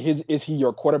 Is he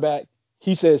your quarterback?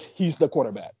 He says he's the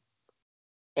quarterback,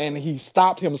 and he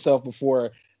stopped himself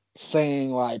before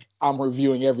saying like I'm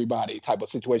reviewing everybody type of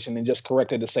situation, and just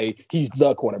corrected to say he's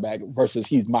the quarterback versus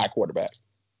he's my quarterback.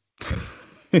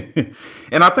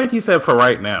 and I think he said for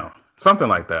right now, something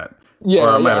like that. Or Yeah,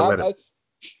 I might have yeah. read it.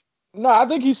 No, I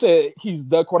think he said he's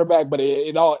the quarterback, but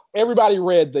it all everybody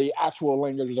read the actual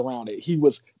languages around it. He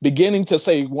was beginning to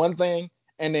say one thing,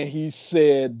 and then he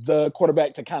said the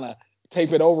quarterback to kind of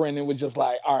tape it over, and it was just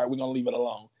like, all right, we're gonna leave it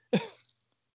alone.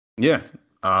 Yeah.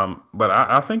 But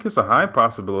I think it's a high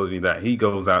possibility that he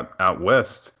goes out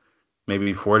west,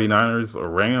 maybe 49ers or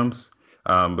Rams.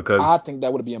 I Because think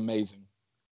that would be amazing.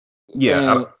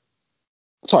 yeah, And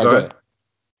sorry, go go ahead.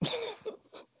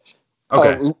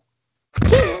 ahead. Okay. Oh,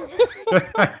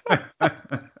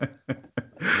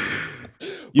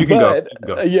 You can go. but You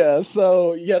can go. yeah,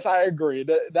 so yes, I agree.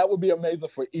 That would be amazing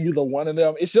for either one of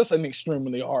them. It's just an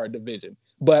extremely hard division.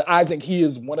 But I think he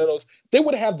is one of those. They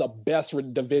would have the best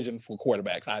division for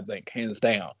quarterbacks, I think, hands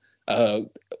down, uh,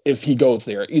 if he goes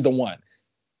there, either one.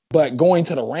 But going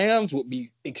to the Rams would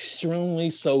be extremely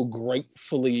so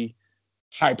gratefully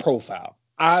high profile.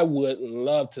 I would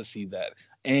love to see that.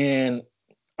 And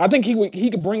I think he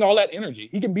could bring all that energy.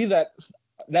 He can be that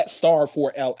star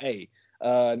for LA.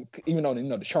 Even though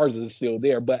the Chargers is still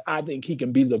there, but I think he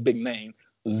can be the big name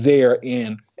there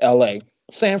in LA.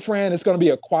 San Fran is going to be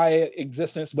a quiet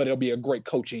existence, but it'll be a great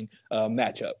coaching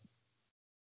matchup.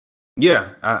 Yeah,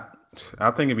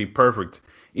 I think it'd be perfect.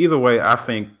 Either way, I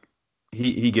think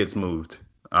he gets moved.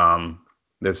 Um,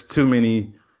 there's too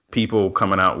many people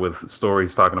coming out with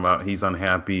stories talking about he's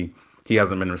unhappy. He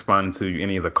hasn't been responding to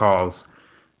any of the calls.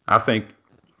 I think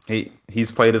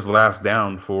he's played his last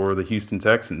down for the Houston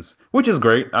Texans, which is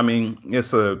great. I mean,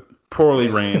 it's a poorly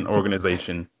ran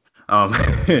organization. Um,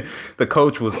 the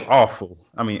coach was awful.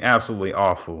 I mean, absolutely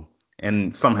awful.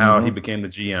 And somehow he Hmm. became the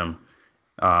GM.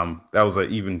 That was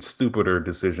an even stupider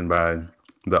decision by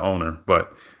the owner,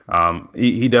 but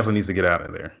he definitely needs to get out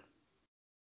of there.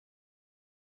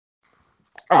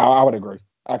 I would agree.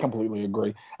 I completely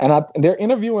agree. And they're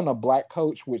interviewing a black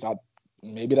coach, which I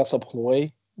maybe that's a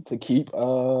ploy to keep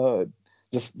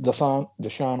just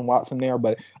Deshaun Watson there.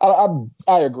 But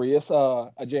I agree. It's a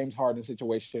James Harden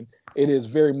situation. It is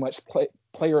very much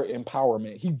player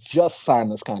empowerment. He just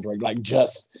signed this contract, like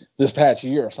just this past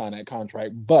year signed that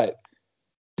contract. But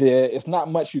it's not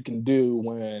much you can do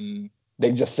when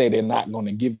they just say they're not going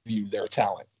to give you their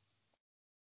talent.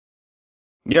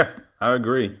 Yeah, I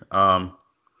agree.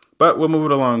 But we'll move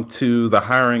it along to the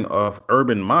hiring of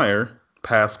Urban Meyer,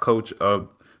 past coach of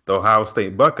the Ohio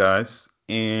State Buckeyes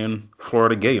and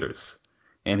Florida Gators.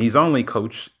 And he's only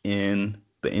coached in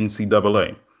the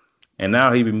NCAA. And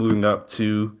now he'll be moving up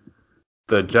to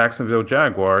the Jacksonville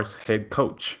Jaguars head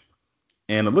coach.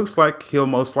 And it looks like he'll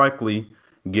most likely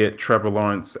get Trevor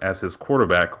Lawrence as his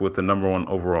quarterback with the number one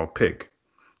overall pick.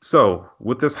 So,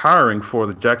 with this hiring for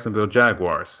the Jacksonville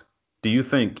Jaguars, do you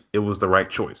think it was the right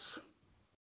choice?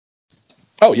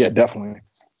 Oh yeah, definitely.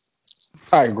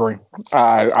 I agree.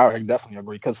 I definitely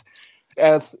agree because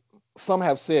as some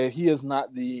have said, he is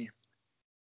not the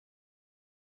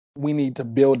we need to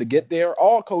build to get there.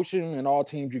 All coaching and all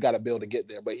teams you got to build to get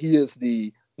there, but he is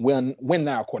the win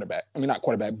now quarterback. I mean not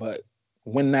quarterback, but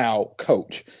win now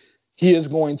coach. He is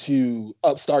going to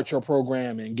upstart your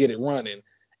program and get it running.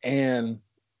 And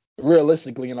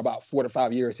realistically, in about 4 to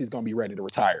 5 years, he's going to be ready to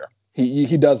retire.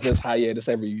 He does this hiatus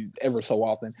ever so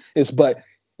often. It's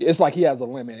like he has a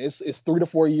limit. It's 3 to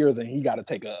 4 years, and he got to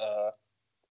take a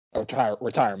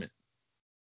retirement.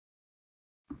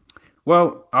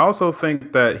 Well, I also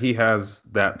think that he has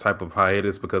that type of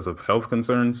hiatus because of health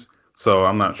concerns. So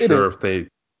I'm not It sure is. if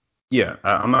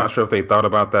I'm not sure if they thought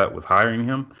about that with hiring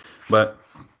him, but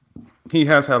he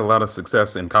has had a lot of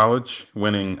success in college,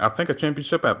 winning, I think, a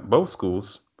championship at both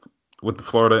schools with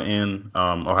Florida and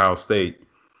Ohio State.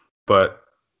 But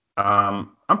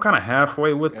I'm kind of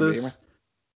halfway with You able to hear me? this.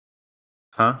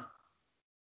 Huh?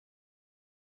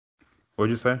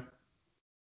 What'd you say?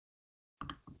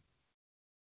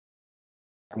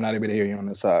 I'm not able to hear you on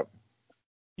this side.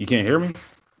 You can't hear me?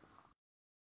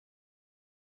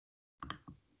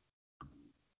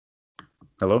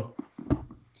 Hello?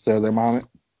 Still there, Mohammed?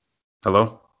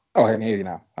 Hello? Oh, I can hear you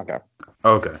now. Okay.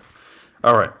 Okay.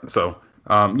 All right. So,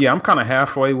 yeah, I'm kind of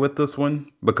halfway with this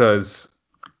one because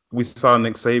we saw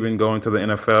Nick Saban go into the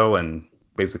NFL and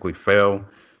basically fail.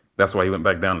 That's why he went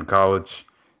back down to college.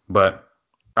 But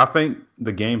I think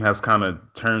the game has kind of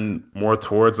turned more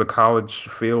towards a college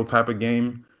field type of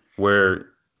game where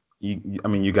I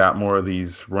mean, you got more of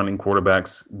these running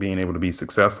quarterbacks being able to be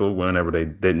successful whenever they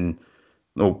didn't.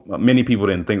 Well, many people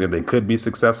didn't think that they could be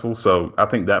successful. So I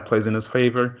think that plays in his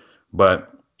favor.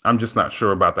 But I'm just not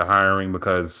sure about the hiring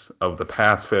because of the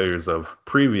past failures of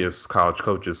previous college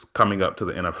coaches coming up to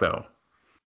the NFL.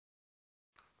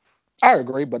 I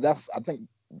agree, but I think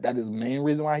that is the main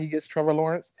reason why he gets Trevor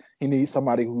Lawrence. He needs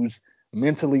somebody who's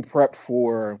mentally prepped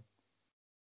for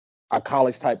a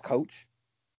college type coach.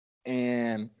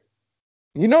 And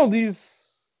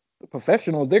these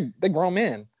professionals, they're grown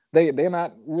men. They're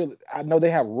not really. I know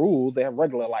they have rules. They have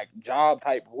regular like job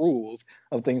type rules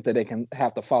of things that they can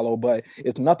have to follow, but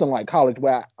it's nothing like college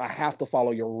where I have to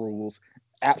follow your rules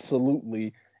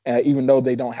absolutely, even though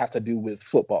they don't have to do with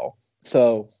football.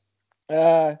 So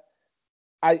uh,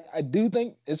 I do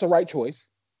think it's a right choice,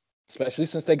 especially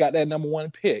since they got that number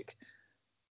one pick.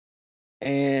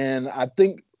 And I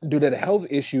think due to the health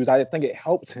issues, I think it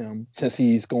helps him since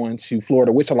he's going to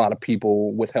Florida, which a lot of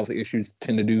people with health issues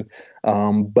tend to do.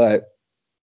 But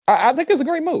I think it's a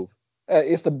great move.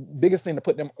 It's the biggest thing to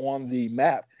put them on the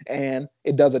map, and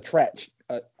it does attract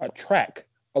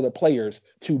other players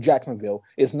to Jacksonville.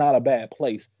 It's not a bad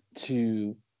place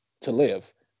to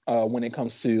live when it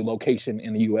comes to location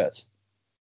in the U.S.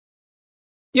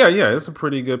 Yeah, it's a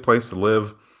pretty good place to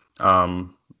live.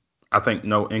 Um, I think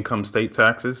no income state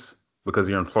taxes because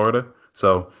you're in Florida.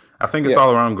 So I think it's Yeah,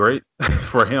 all around great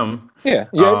for him. yeah.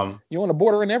 Um, You're on the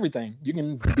border and everything. You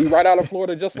can be right out of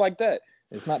Florida just like that.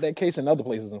 It's not that case in other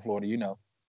places in Florida.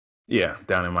 yeah,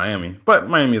 down in Miami, but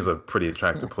Miami is a pretty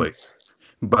attractive place.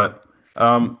 But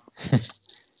um,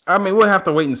 I mean, we'll have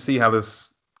to wait and see how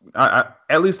this,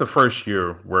 at least the first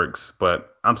year works,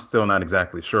 but I'm still not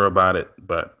exactly sure about it.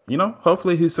 But,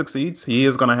 hopefully he succeeds. He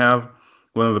is going to have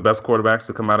one of the best quarterbacks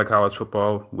to come out of college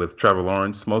football with Trevor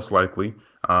Lawrence, most likely.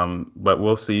 But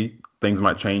we'll see. Things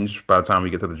might change by the time we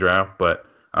get to the draft. But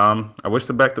I wish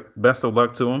the best of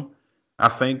luck to him. I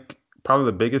think probably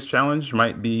the biggest challenge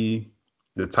might be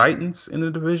the Titans in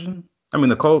the division. I mean,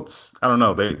 the Colts, I don't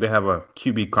know. They have a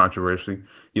QB controversy.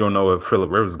 You don't know if Phillip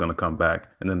Rivers is going to come back.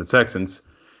 And then the Texans,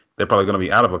 they're probably going to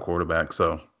be out of a quarterback.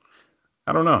 So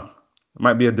I don't know. It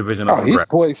might be a division up Oh, for he's grabs.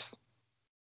 poised.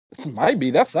 Might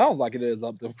be. That sounds like it is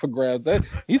up for grabs.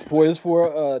 He's poised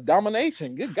for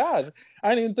domination. Good God, I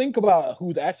didn't even think about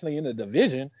who's actually in the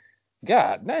division.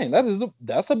 God dang,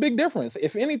 that's a big difference.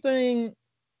 If anything,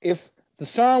 if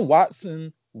Deshaun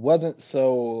Watson wasn't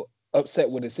so upset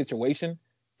with his situation,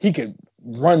 he could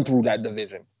run through that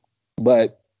division.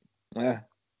 But eh,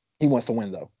 he wants to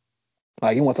win though.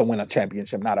 Like he wants to win a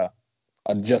championship, not a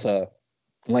just a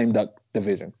lame duck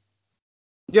division.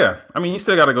 Yeah. I mean, you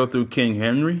still got to go through King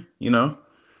Henry, you know?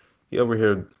 He over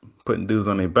here putting dudes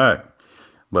on their back.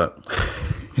 But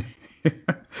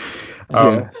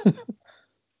Yeah. um,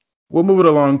 we'll move it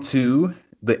along to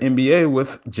the NBA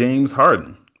with James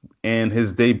Harden and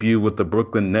his debut with the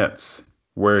Brooklyn Nets,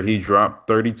 where he dropped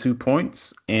 32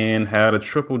 points and had a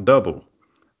triple double.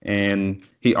 And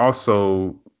he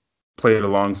also played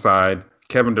alongside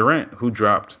Kevin Durant, who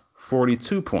dropped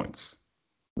 42 points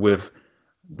with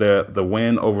the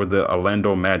win over the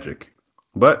Orlando Magic.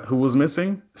 But who was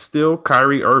missing? Still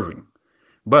Kyrie Irving.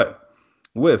 But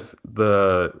with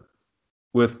the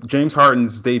with James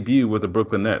Harden's debut with the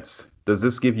Brooklyn Nets, does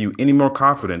this give you any more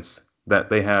confidence that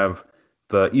they have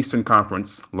the Eastern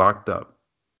Conference locked up?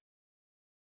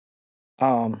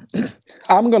 Um,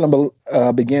 I'm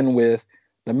gonna begin with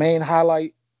the main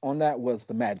highlight on that was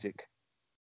the Magic.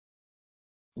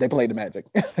 They played the Magic,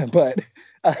 but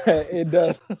it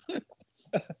does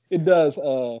it does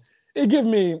it give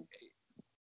me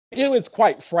it was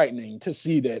quite frightening to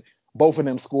see that both of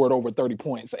them scored over 30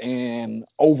 points and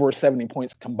over 70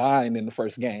 points combined in the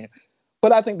first game.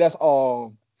 But I think that's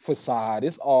all facade.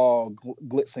 It's all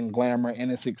glitz and glamour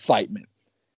and it's excitement.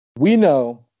 We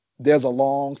know there's a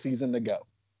long season to go.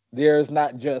 There's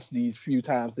not just these few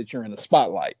times that you're in the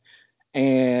spotlight.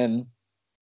 And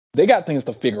they got things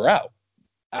to figure out.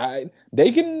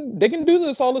 They can do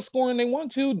this all the scoring they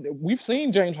want to. We've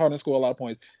seen James Harden score a lot of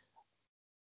points.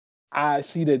 I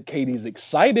see that KD's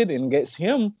excited and gets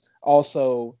him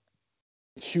also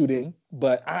shooting,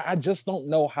 but I just don't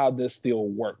know how this still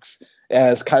works.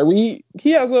 As Kyrie,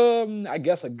 he has I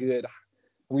guess a good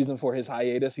reason for his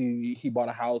hiatus. He bought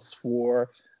a house for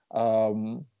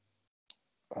um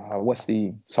what's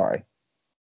the sorry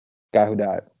guy who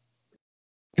died,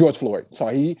 George Floyd.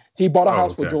 Sorry, he bought a Oh,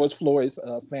 house for okay. George Floyd's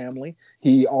family.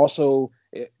 He also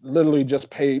literally just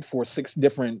paid for 6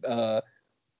 different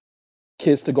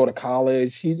kids to go to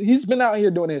college. He's been out here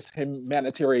doing his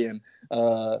humanitarian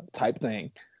type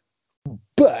thing.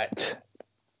 But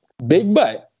big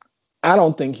but, I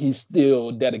don't think he's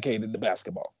still dedicated to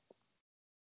basketball.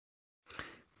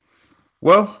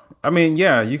 Well, I mean,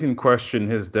 yeah, you can question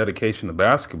his dedication to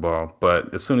basketball,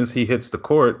 but as soon as he hits the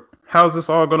court, how's this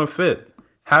all going to fit?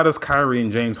 How does Kyrie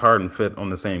and James Harden fit on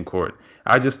the same court?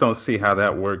 I just don't see how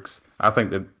that works. I think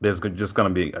that there's just going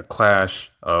to be a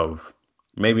clash of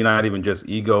maybe not even just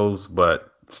egos,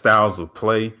 but styles of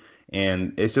play.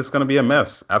 And it's just going to be a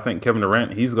mess. I think Kevin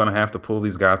Durant, he's going to have to pull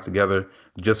these guys together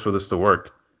just for this to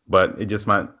work. But it just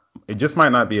might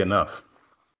not be enough.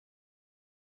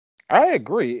 I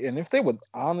agree. And if they were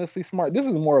honestly smart, this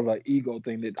is more of an ego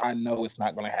thing that I know it's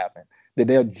not going to happen, that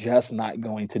they're just not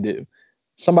going to do.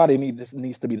 Somebody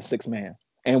needs to be the sixth man.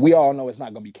 And we all know it's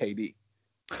not going to be KD.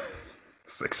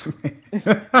 6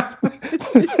 man.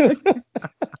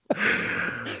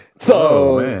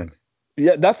 Oh So, man.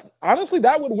 yeah, that's honestly,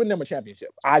 that would win them a championship,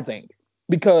 I think,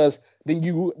 because then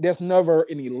there's never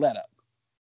any let up.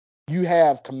 You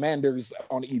have commanders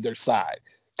on either side.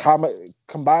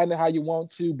 Combine it how you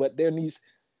want to, but there needs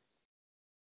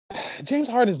James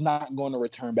Harden is not going to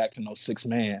return back to no six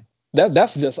man.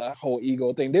 That's just a whole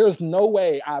ego thing. There is no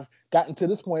way I've gotten to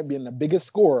this point being the biggest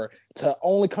scorer to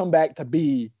only come back to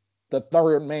be the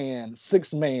third man,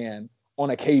 sixth man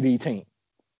on a KD team.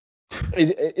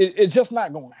 It's just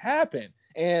not going to happen.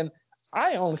 And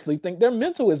I honestly think their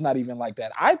mental is not even like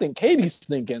that. I think KD's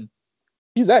thinking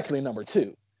he's actually number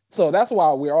two. So that's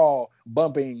why we're all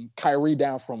bumping Kyrie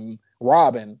down from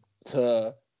Robin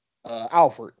to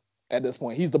Alfred at this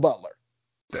point. He's the butler.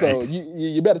 So Dang.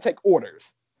 you better take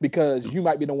orders because you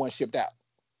might be the one shipped out.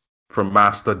 From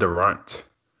Master Durant.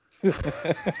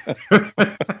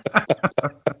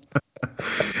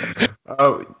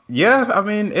 Yeah, I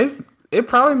mean, it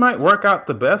probably might work out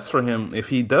the best for him if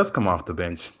he does come off the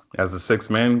bench as a six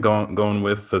man going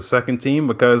with the second team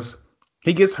because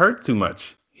he gets hurt too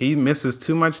much. He misses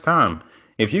too much time.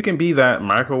 If you can be that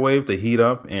microwave to heat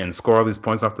up and score all these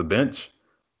points off the bench,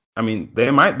 I mean, they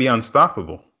might be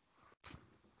unstoppable.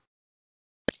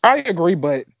 I agree,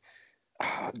 but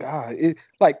God,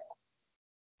 like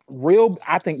real.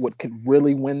 I think what could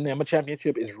really win them a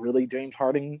championship is really James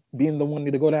Harden being the one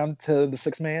to go down to the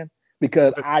six man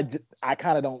because I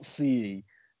kind of don't see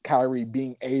Kyrie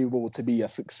being able to be a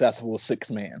successful six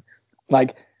man.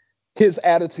 Like his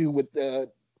attitude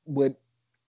with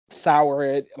sour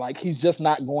it. Like he's just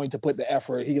not going to put the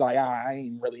effort. He like I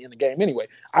ain't really in the game anyway.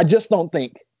 I just don't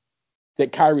think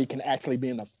that Kyrie can actually be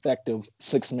an effective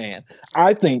six man.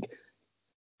 I think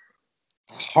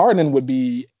Harden would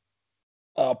be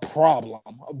a problem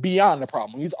beyond the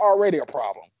problem. He's already a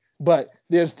problem, but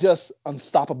there's just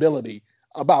unstoppability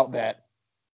about that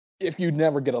if you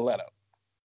never get a let up.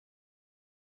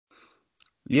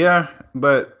 Yeah,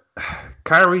 but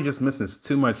Kyrie just misses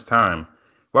too much time.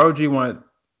 Why would you want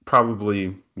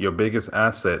probably your biggest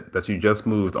asset that you just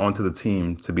moved onto the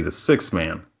team to be the sixth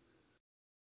man?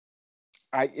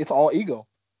 It's all ego.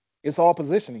 It's all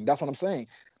positioning. That's what I'm saying.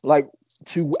 Like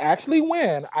to actually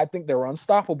win, I think they're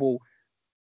unstoppable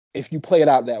if you play it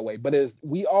out that way. But as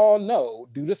we all know,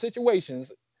 due to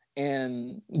situations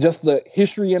and just the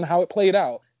history and how it played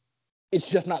out, it's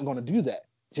just not going to do that.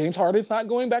 James Harden's not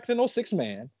going back to no six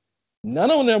man.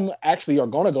 None of them actually are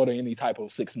going to go to any type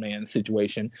of six man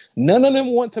situation. None of them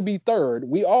want to be third.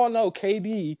 We all know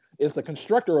KD is the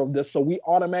constructor of this, so we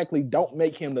automatically don't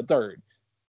make him the third.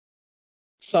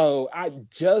 So I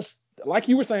just, like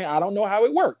you were saying, I don't know how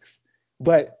it works.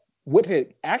 But what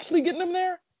it actually getting them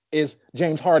there is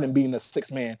James Harden being the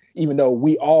sixth man, even though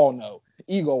we all know,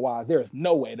 ego wise, there is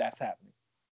no way that's happening.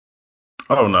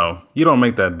 Oh no, you don't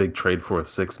make that big trade for a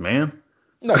six man.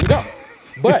 No, you don't.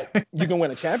 But you can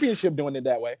win a championship doing it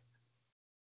that way.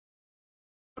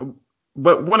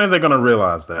 But when are they going to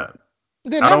realize that?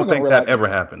 They're I never don't going to think that realize ever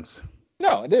that. happens.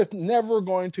 No, they're never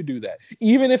going to do that.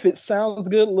 Even if it sounds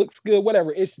good, looks good,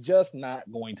 whatever, it's just not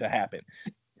going to happen.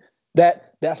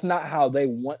 That's not how they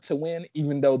want to win,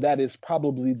 even though that is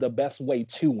probably the best way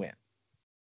to win.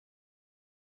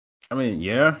 I mean,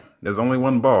 yeah, there's only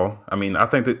one ball. I mean, I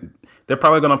think that they're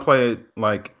probably going to play it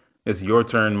like it's your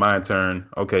turn, my turn.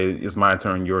 Okay, it's my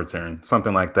turn, your turn.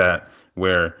 Something like that,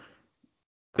 where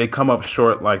they come up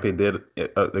short like they did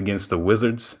against the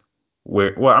Wizards.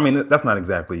 Where, well, I mean, that's not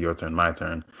exactly your turn, my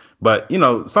turn, but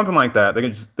something like that.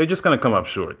 They're just going to come up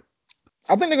short.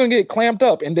 I think they're going to get clamped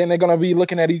up, and then they're going to be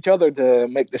looking at each other to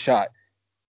make the shot,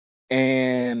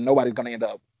 and nobody's going to end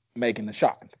up making the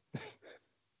shot.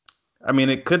 I mean,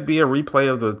 it could be a replay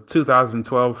of the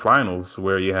 2012 finals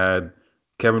where you had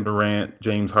Kevin Durant,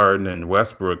 James Harden, and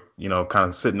Westbrook, kind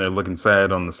of sitting there looking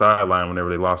sad on the sideline whenever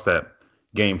they lost that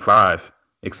game five,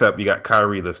 except you got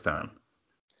Kyrie this time.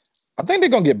 I think they're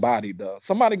going to get bodied, though.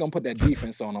 Somebody going to put that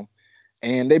defense on them,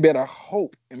 and they better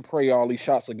hope and pray all these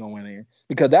shots are going in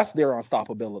because that's their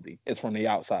unstoppability. It's from the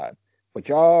outside. But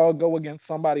y'all go against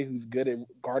somebody who's good at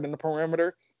guarding the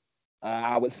perimeter.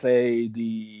 I would say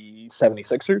the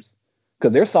 76ers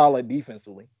because they're solid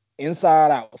defensively,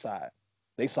 inside, outside.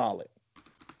 They solid.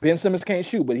 Ben Simmons can't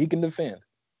shoot, but he can defend.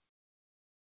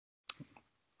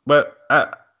 But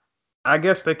I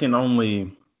guess they can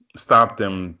only stop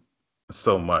them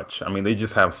so much. I mean, they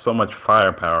just have so much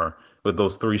firepower with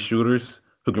those three shooters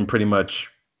who can pretty much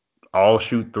all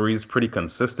shoot threes pretty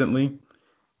consistently.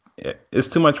 It's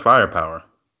too much firepower.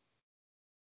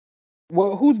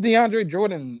 Well, who's DeAndre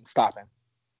Jordan stopping?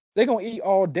 They're going to eat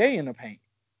all day in the paint.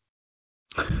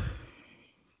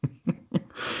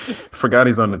 Forgot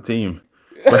he's on the team.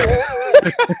 You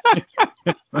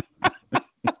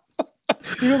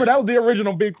remember that was the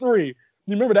original big three.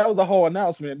 You remember that was the whole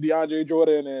announcement: DeAndre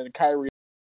Jordan and Kyrie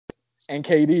and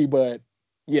KD. But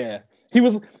yeah, he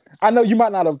was. I know you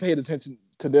might not have paid attention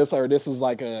to this, or this was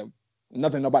like a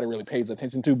nothing nobody really pays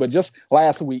attention to. But just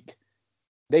last week,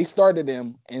 they started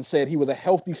him and said he was a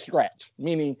healthy scratch,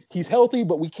 meaning he's healthy,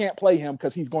 but we can't play him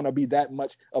because he's going to be that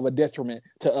much of a detriment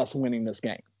to us winning this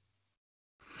game.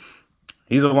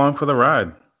 He's along for the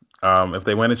ride. If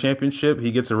they win a championship,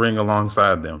 he gets a ring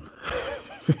alongside them.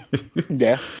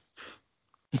 Yeah.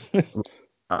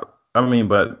 I, I mean,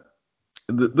 but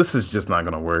this is just not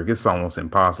going to work. It's almost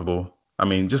impossible. I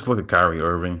mean, just look at Kyrie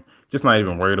Irving. Just not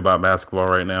even worried about basketball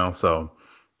right now. So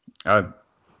I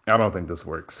I don't think this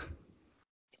works.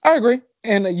 I agree.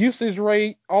 And the usage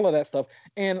rate, all of that stuff.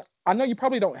 And I know you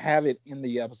probably don't have it in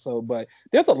the episode, but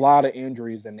there's a lot of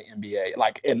injuries in the NBA,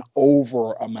 like an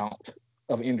over amount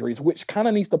of injuries, which kind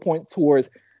of needs to point towards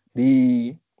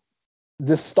the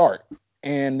start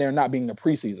and there not being the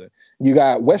preseason. You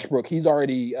got Westbrook, he's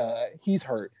already he's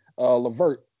hurt.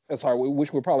 Levert, sorry,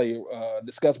 which we'll probably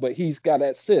discuss, but he's got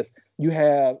that cyst. You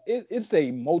have it's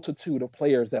a multitude of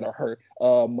players that are hurt.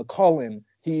 McCullough,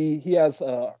 he has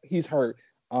he's hurt.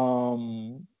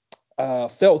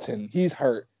 Felton, he's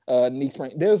hurt. Knee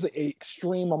sprain. There's an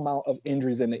extreme amount of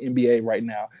injuries in the NBA right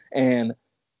now, and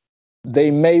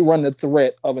they may run the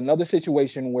threat of another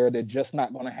situation where they're just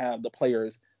not going to have the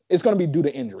players. It's going to be due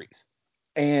to injuries,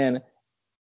 and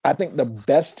I think the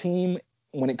best team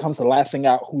when it comes to lasting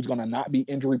out, who's going to not be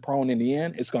injury prone in the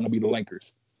end, it's going to be the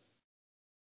Lakers.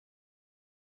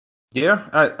 Yeah,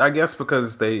 I guess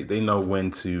because they know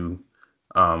when to,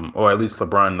 or at least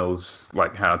LeBron knows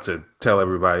like how to tell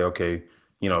everybody, okay,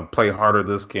 play harder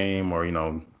this game, or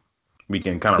we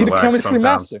can kind of He the relax chemistry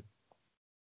sometimes. master.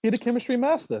 He the chemistry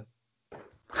master.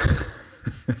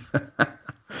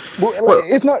 Well, like, Well,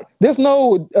 it's not. There's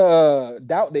no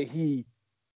doubt that he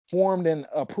formed and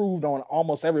approved on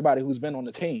almost everybody who's been on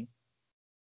the team.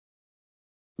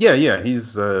 yeah,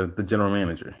 he's the general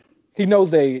manager. He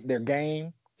knows their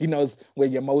game. He knows where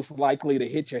you're most likely to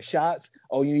hit your shots.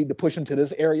 Oh, you need to push them to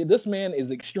this area. This man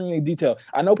is extremely detailed.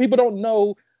 I know people don't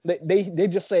know that they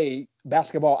just say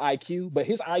basketball IQ, but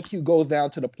his IQ goes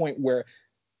down to the point where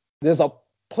there's a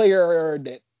player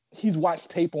that he's watched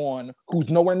tape on who's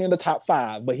nowhere near the top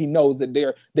 5, but he knows that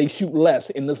they shoot less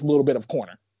in this little bit of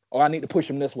corner. Oh, I need to push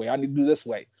him this way. I need to do this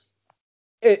way.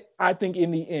 I think in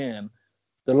the end,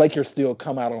 the Lakers still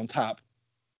come out on top,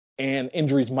 and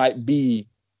injuries might be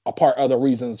a part of the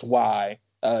reasons why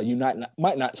you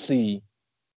might not see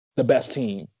the best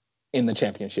team in the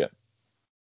championship.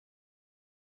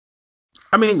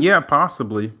 I mean, yeah,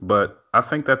 possibly, but I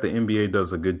think that the NBA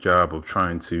does a good job of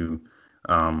trying to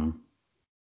um,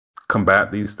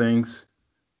 combat these things,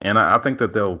 and I think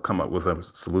that they'll come up with a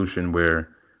solution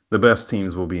where the best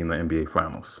teams will be in the NBA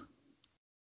Finals.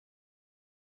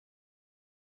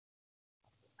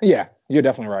 Yeah, you're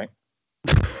definitely right.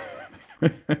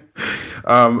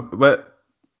 But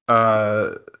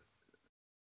uh,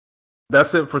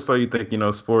 that's it for So You Think You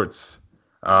Know Sports.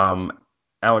 Um,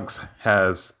 Alex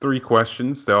has 3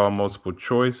 questions. They're all multiple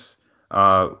choice.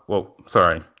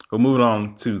 Sorry. We're moving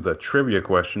on to the trivia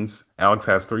questions. Alex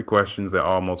has 3 questions. They're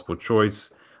all multiple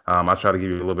choice. I'll try to give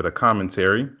you a little bit of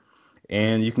commentary.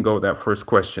 And you can go with that first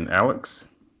question, Alex.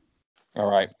 All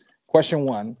right. Question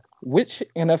 1. Which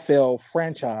NFL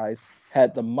franchise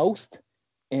had the most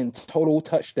in total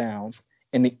touchdowns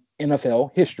in the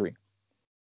NFL history?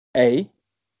 A,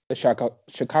 the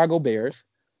Chicago Bears,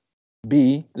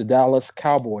 B, the Dallas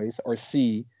Cowboys, or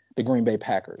C, the Green Bay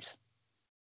Packers?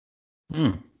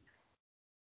 Hmm.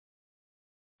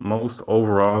 Most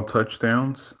overall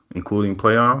touchdowns, including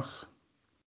playoffs.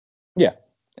 Yeah,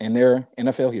 in their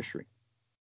NFL history.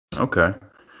 Okay.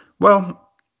 Well,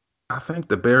 I think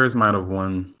the Bears might have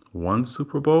won one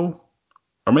Super Bowl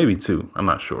or maybe two. I'm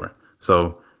not sure.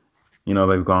 So,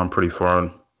 they've gone pretty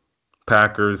far.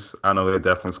 Packers, I know they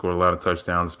definitely scored a lot of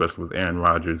touchdowns, especially with Aaron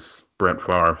Rodgers, Brett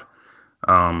Favre.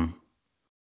 Um,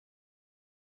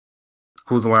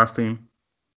 who's the last team?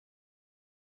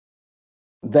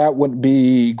 That would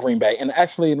be Green Bay. And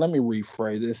actually, let me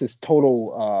rephrase this. Is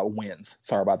total wins.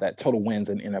 Sorry about that. Total wins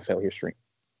in NFL history.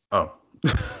 Oh,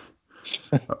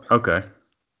 okay.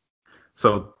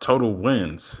 So total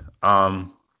wins.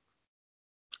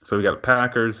 So we got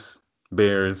Packers,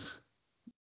 Bears,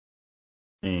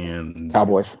 and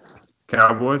Cowboys.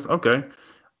 Cowboys. Okay.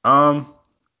 Um,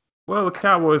 well, the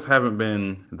Cowboys haven't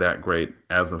been that great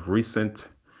as of recent,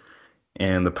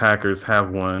 and the Packers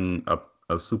have won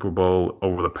a Super Bowl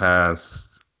over the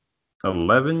past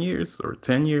 11 years or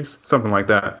 10 years, something like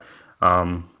that.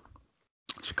 Um,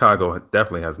 Chicago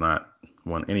definitely has not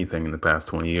won anything in the past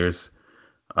 20 years.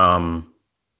 Um,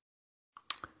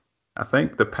 I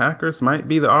think the Packers might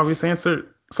be the obvious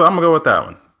answer. So I'm going to go with that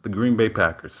one, the Green Bay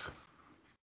Packers.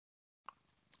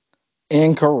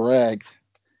 Incorrect.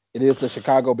 It is the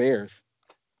Chicago Bears.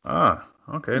 Ah,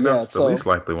 okay. Yeah, That's the so least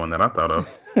likely one that I thought of.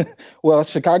 well,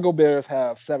 Chicago Bears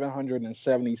have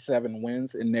 777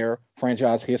 wins in their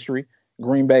franchise history.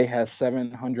 Green Bay has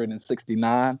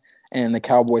 769, and the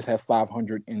Cowboys have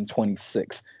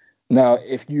 526. Now,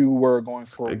 if you were going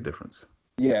It's a for big difference.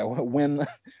 yeah, win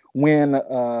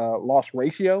loss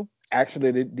ratio,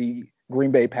 actually the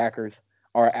Green Bay Packers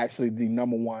are actually the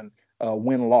number one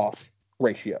win loss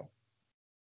ratio,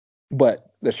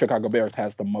 but the Chicago Bears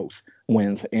has the most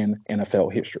wins in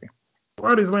NFL history.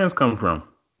 Where do these wins come from?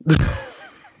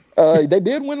 They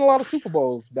did win a lot of Super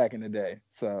Bowls back in the day,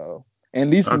 so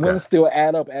and these Okay. wins still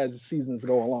add up as the seasons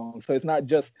go along. So it's not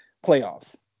just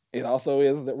playoffs; it also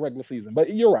is the regular season.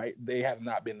 But you're right; they have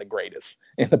not been the greatest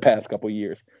in the past couple of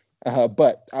years.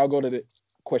 But I'll go to the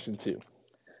question 2.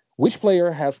 Which player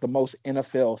has the most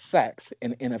NFL sacks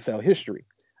in NFL history?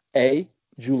 A.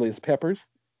 Julius Peppers,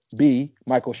 B.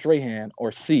 Michael Strahan,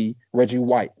 or C. Reggie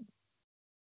White?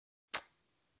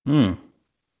 Hmm.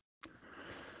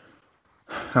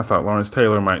 I thought Lawrence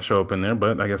Taylor might show up in there,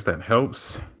 but I guess that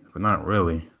helps, but not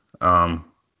really. Man,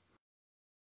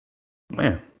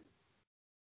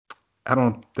 I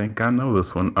don't think I know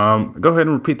this one. Go ahead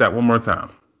and repeat that one more time.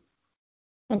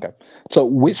 Okay. So,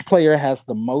 which player has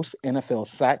the most NFL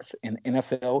sacks in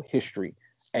NFL history?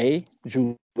 A.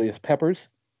 Julius Peppers,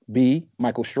 B.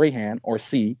 Michael Strahan, or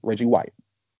C. Reggie White?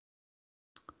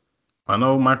 I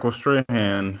know Michael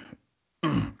Strahan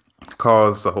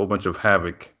caused a whole bunch of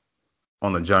havoc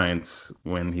on the Giants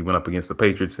when he went up against the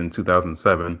Patriots in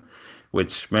 2007,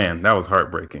 which, man, that was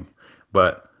heartbreaking.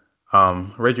 But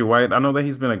Reggie White, I know that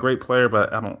he's been a great player,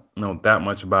 but I don't know that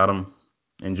much about him.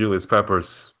 And Julius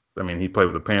Peppers, I mean, he played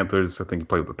with the Panthers. I think he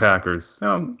played with the Packers.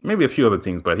 Maybe a few other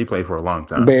teams, but he played for a long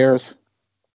time. Bears.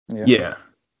 Yeah. Yeah.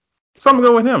 So I'm going to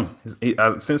go with him.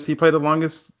 Since he played the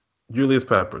longest, Julius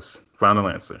Peppers. Final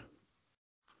answer.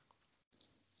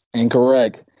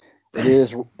 Incorrect. It Dang.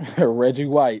 is Reggie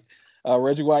White.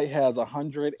 Reggie White has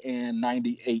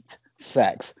 198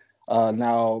 sacks.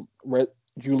 Now,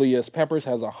 Julius Peppers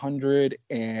has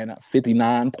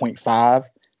 159.5,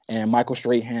 and Michael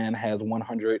Strahan has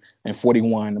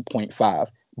 141.5.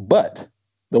 But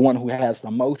the one who has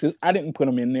the most is I didn't put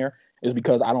him in there is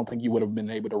because I don't think you would have been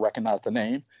able to recognize the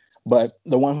name. But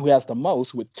the one who has the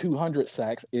most with 200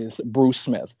 sacks is Bruce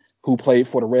Smith, who played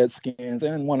for the Redskins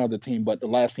and one other team, but the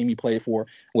last team he played for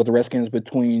was the Redskins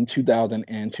between 2000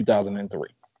 and 2003.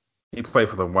 He played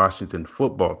for the Washington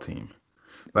football team.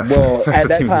 That's, Well, that's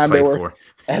the team he played for.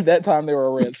 at that time they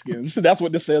were Redskins. That's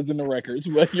what this says in the records,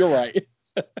 but you're right.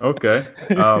 Okay.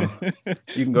 You can go ahead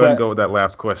and But go with that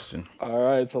last question. all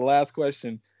right, so last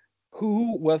question.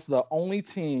 Who was the only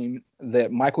team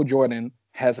that Michael Jordan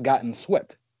has gotten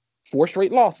swept? Four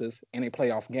straight losses in a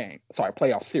playoff game. Sorry,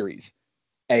 playoff series.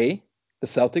 A, the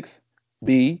Celtics,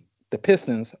 B, the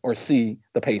Pistons, or C,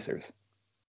 the Pacers?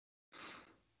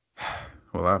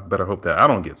 Well, I better hope that I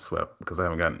don't get swept because I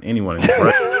haven't gotten anyone in this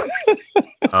record.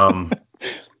 Um,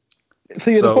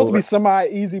 See, it's supposed to be so, semi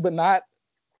easy, but not.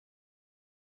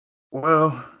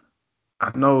 well,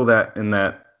 I know that in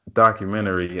that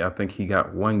documentary, I think he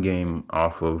got one game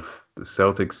off of the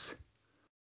Celtics.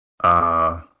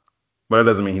 Uh, but that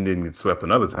doesn't mean he didn't get swept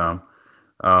another time.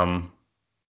 Um,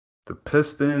 the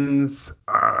Pistons,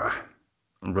 I'm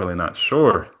really not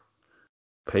sure.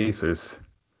 Pacers,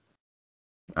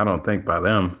 I don't think by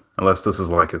them, unless this was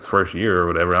like his first year or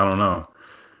whatever. I don't know.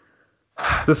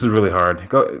 This is really hard.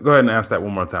 Go ahead and ask that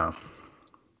one more time.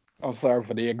 I'm sorry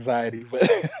for the anxiety, but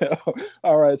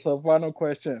all right. So, final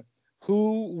question: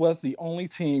 who was the only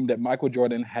team that Michael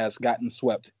Jordan has gotten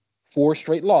swept four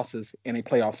straight losses in a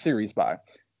playoff series by?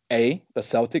 A, the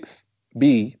Celtics,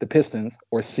 B, the Pistons,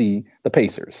 or C, the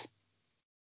Pacers?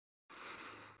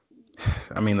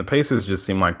 I mean, the Pacers just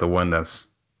seem like the one that's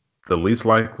the least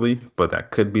likely, but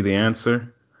that could be the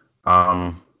answer.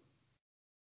 Um,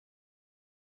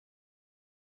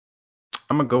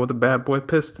 I'm gonna go with the bad boy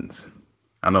Pistons.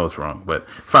 I know it's wrong, but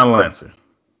final answer.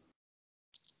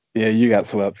 Yeah, you got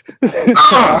swept.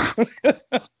 Ah,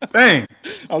 dang.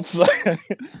 I'm sorry,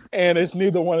 and it's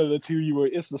neither one of the two.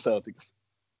 It's the Celtics.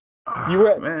 Ah,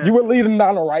 You man. were leading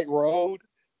down the right road,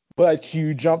 but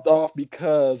you jumped off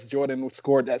because Jordan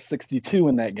scored that 62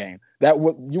 in that game.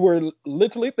 You were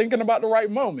literally thinking about the right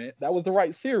moment. That was the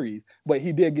right series, but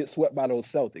he did get swept by those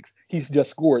Celtics. He's just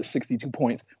scored 62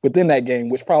 points within that game,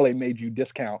 which probably made you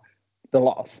discount the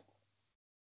loss.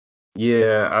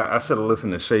 Yeah, I should have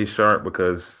listened to Shay Sharp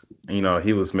because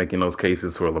he was making those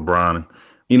cases for LeBron.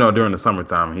 During the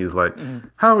summertime, he was like, Mm-hmm.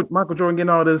 "How would Michael Jordan getting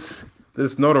all this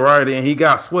notoriety and he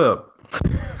got swept?"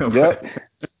 Yep. but,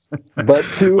 But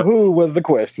to but who was the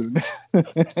question?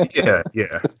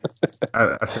 yeah.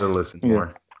 I should have listened Yeah.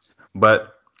 more.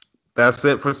 But that's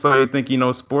it for So You Think You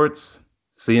Know Sports.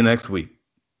 See you next week.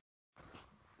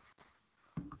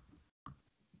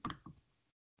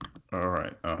 All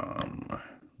right.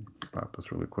 Stop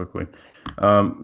this really quickly.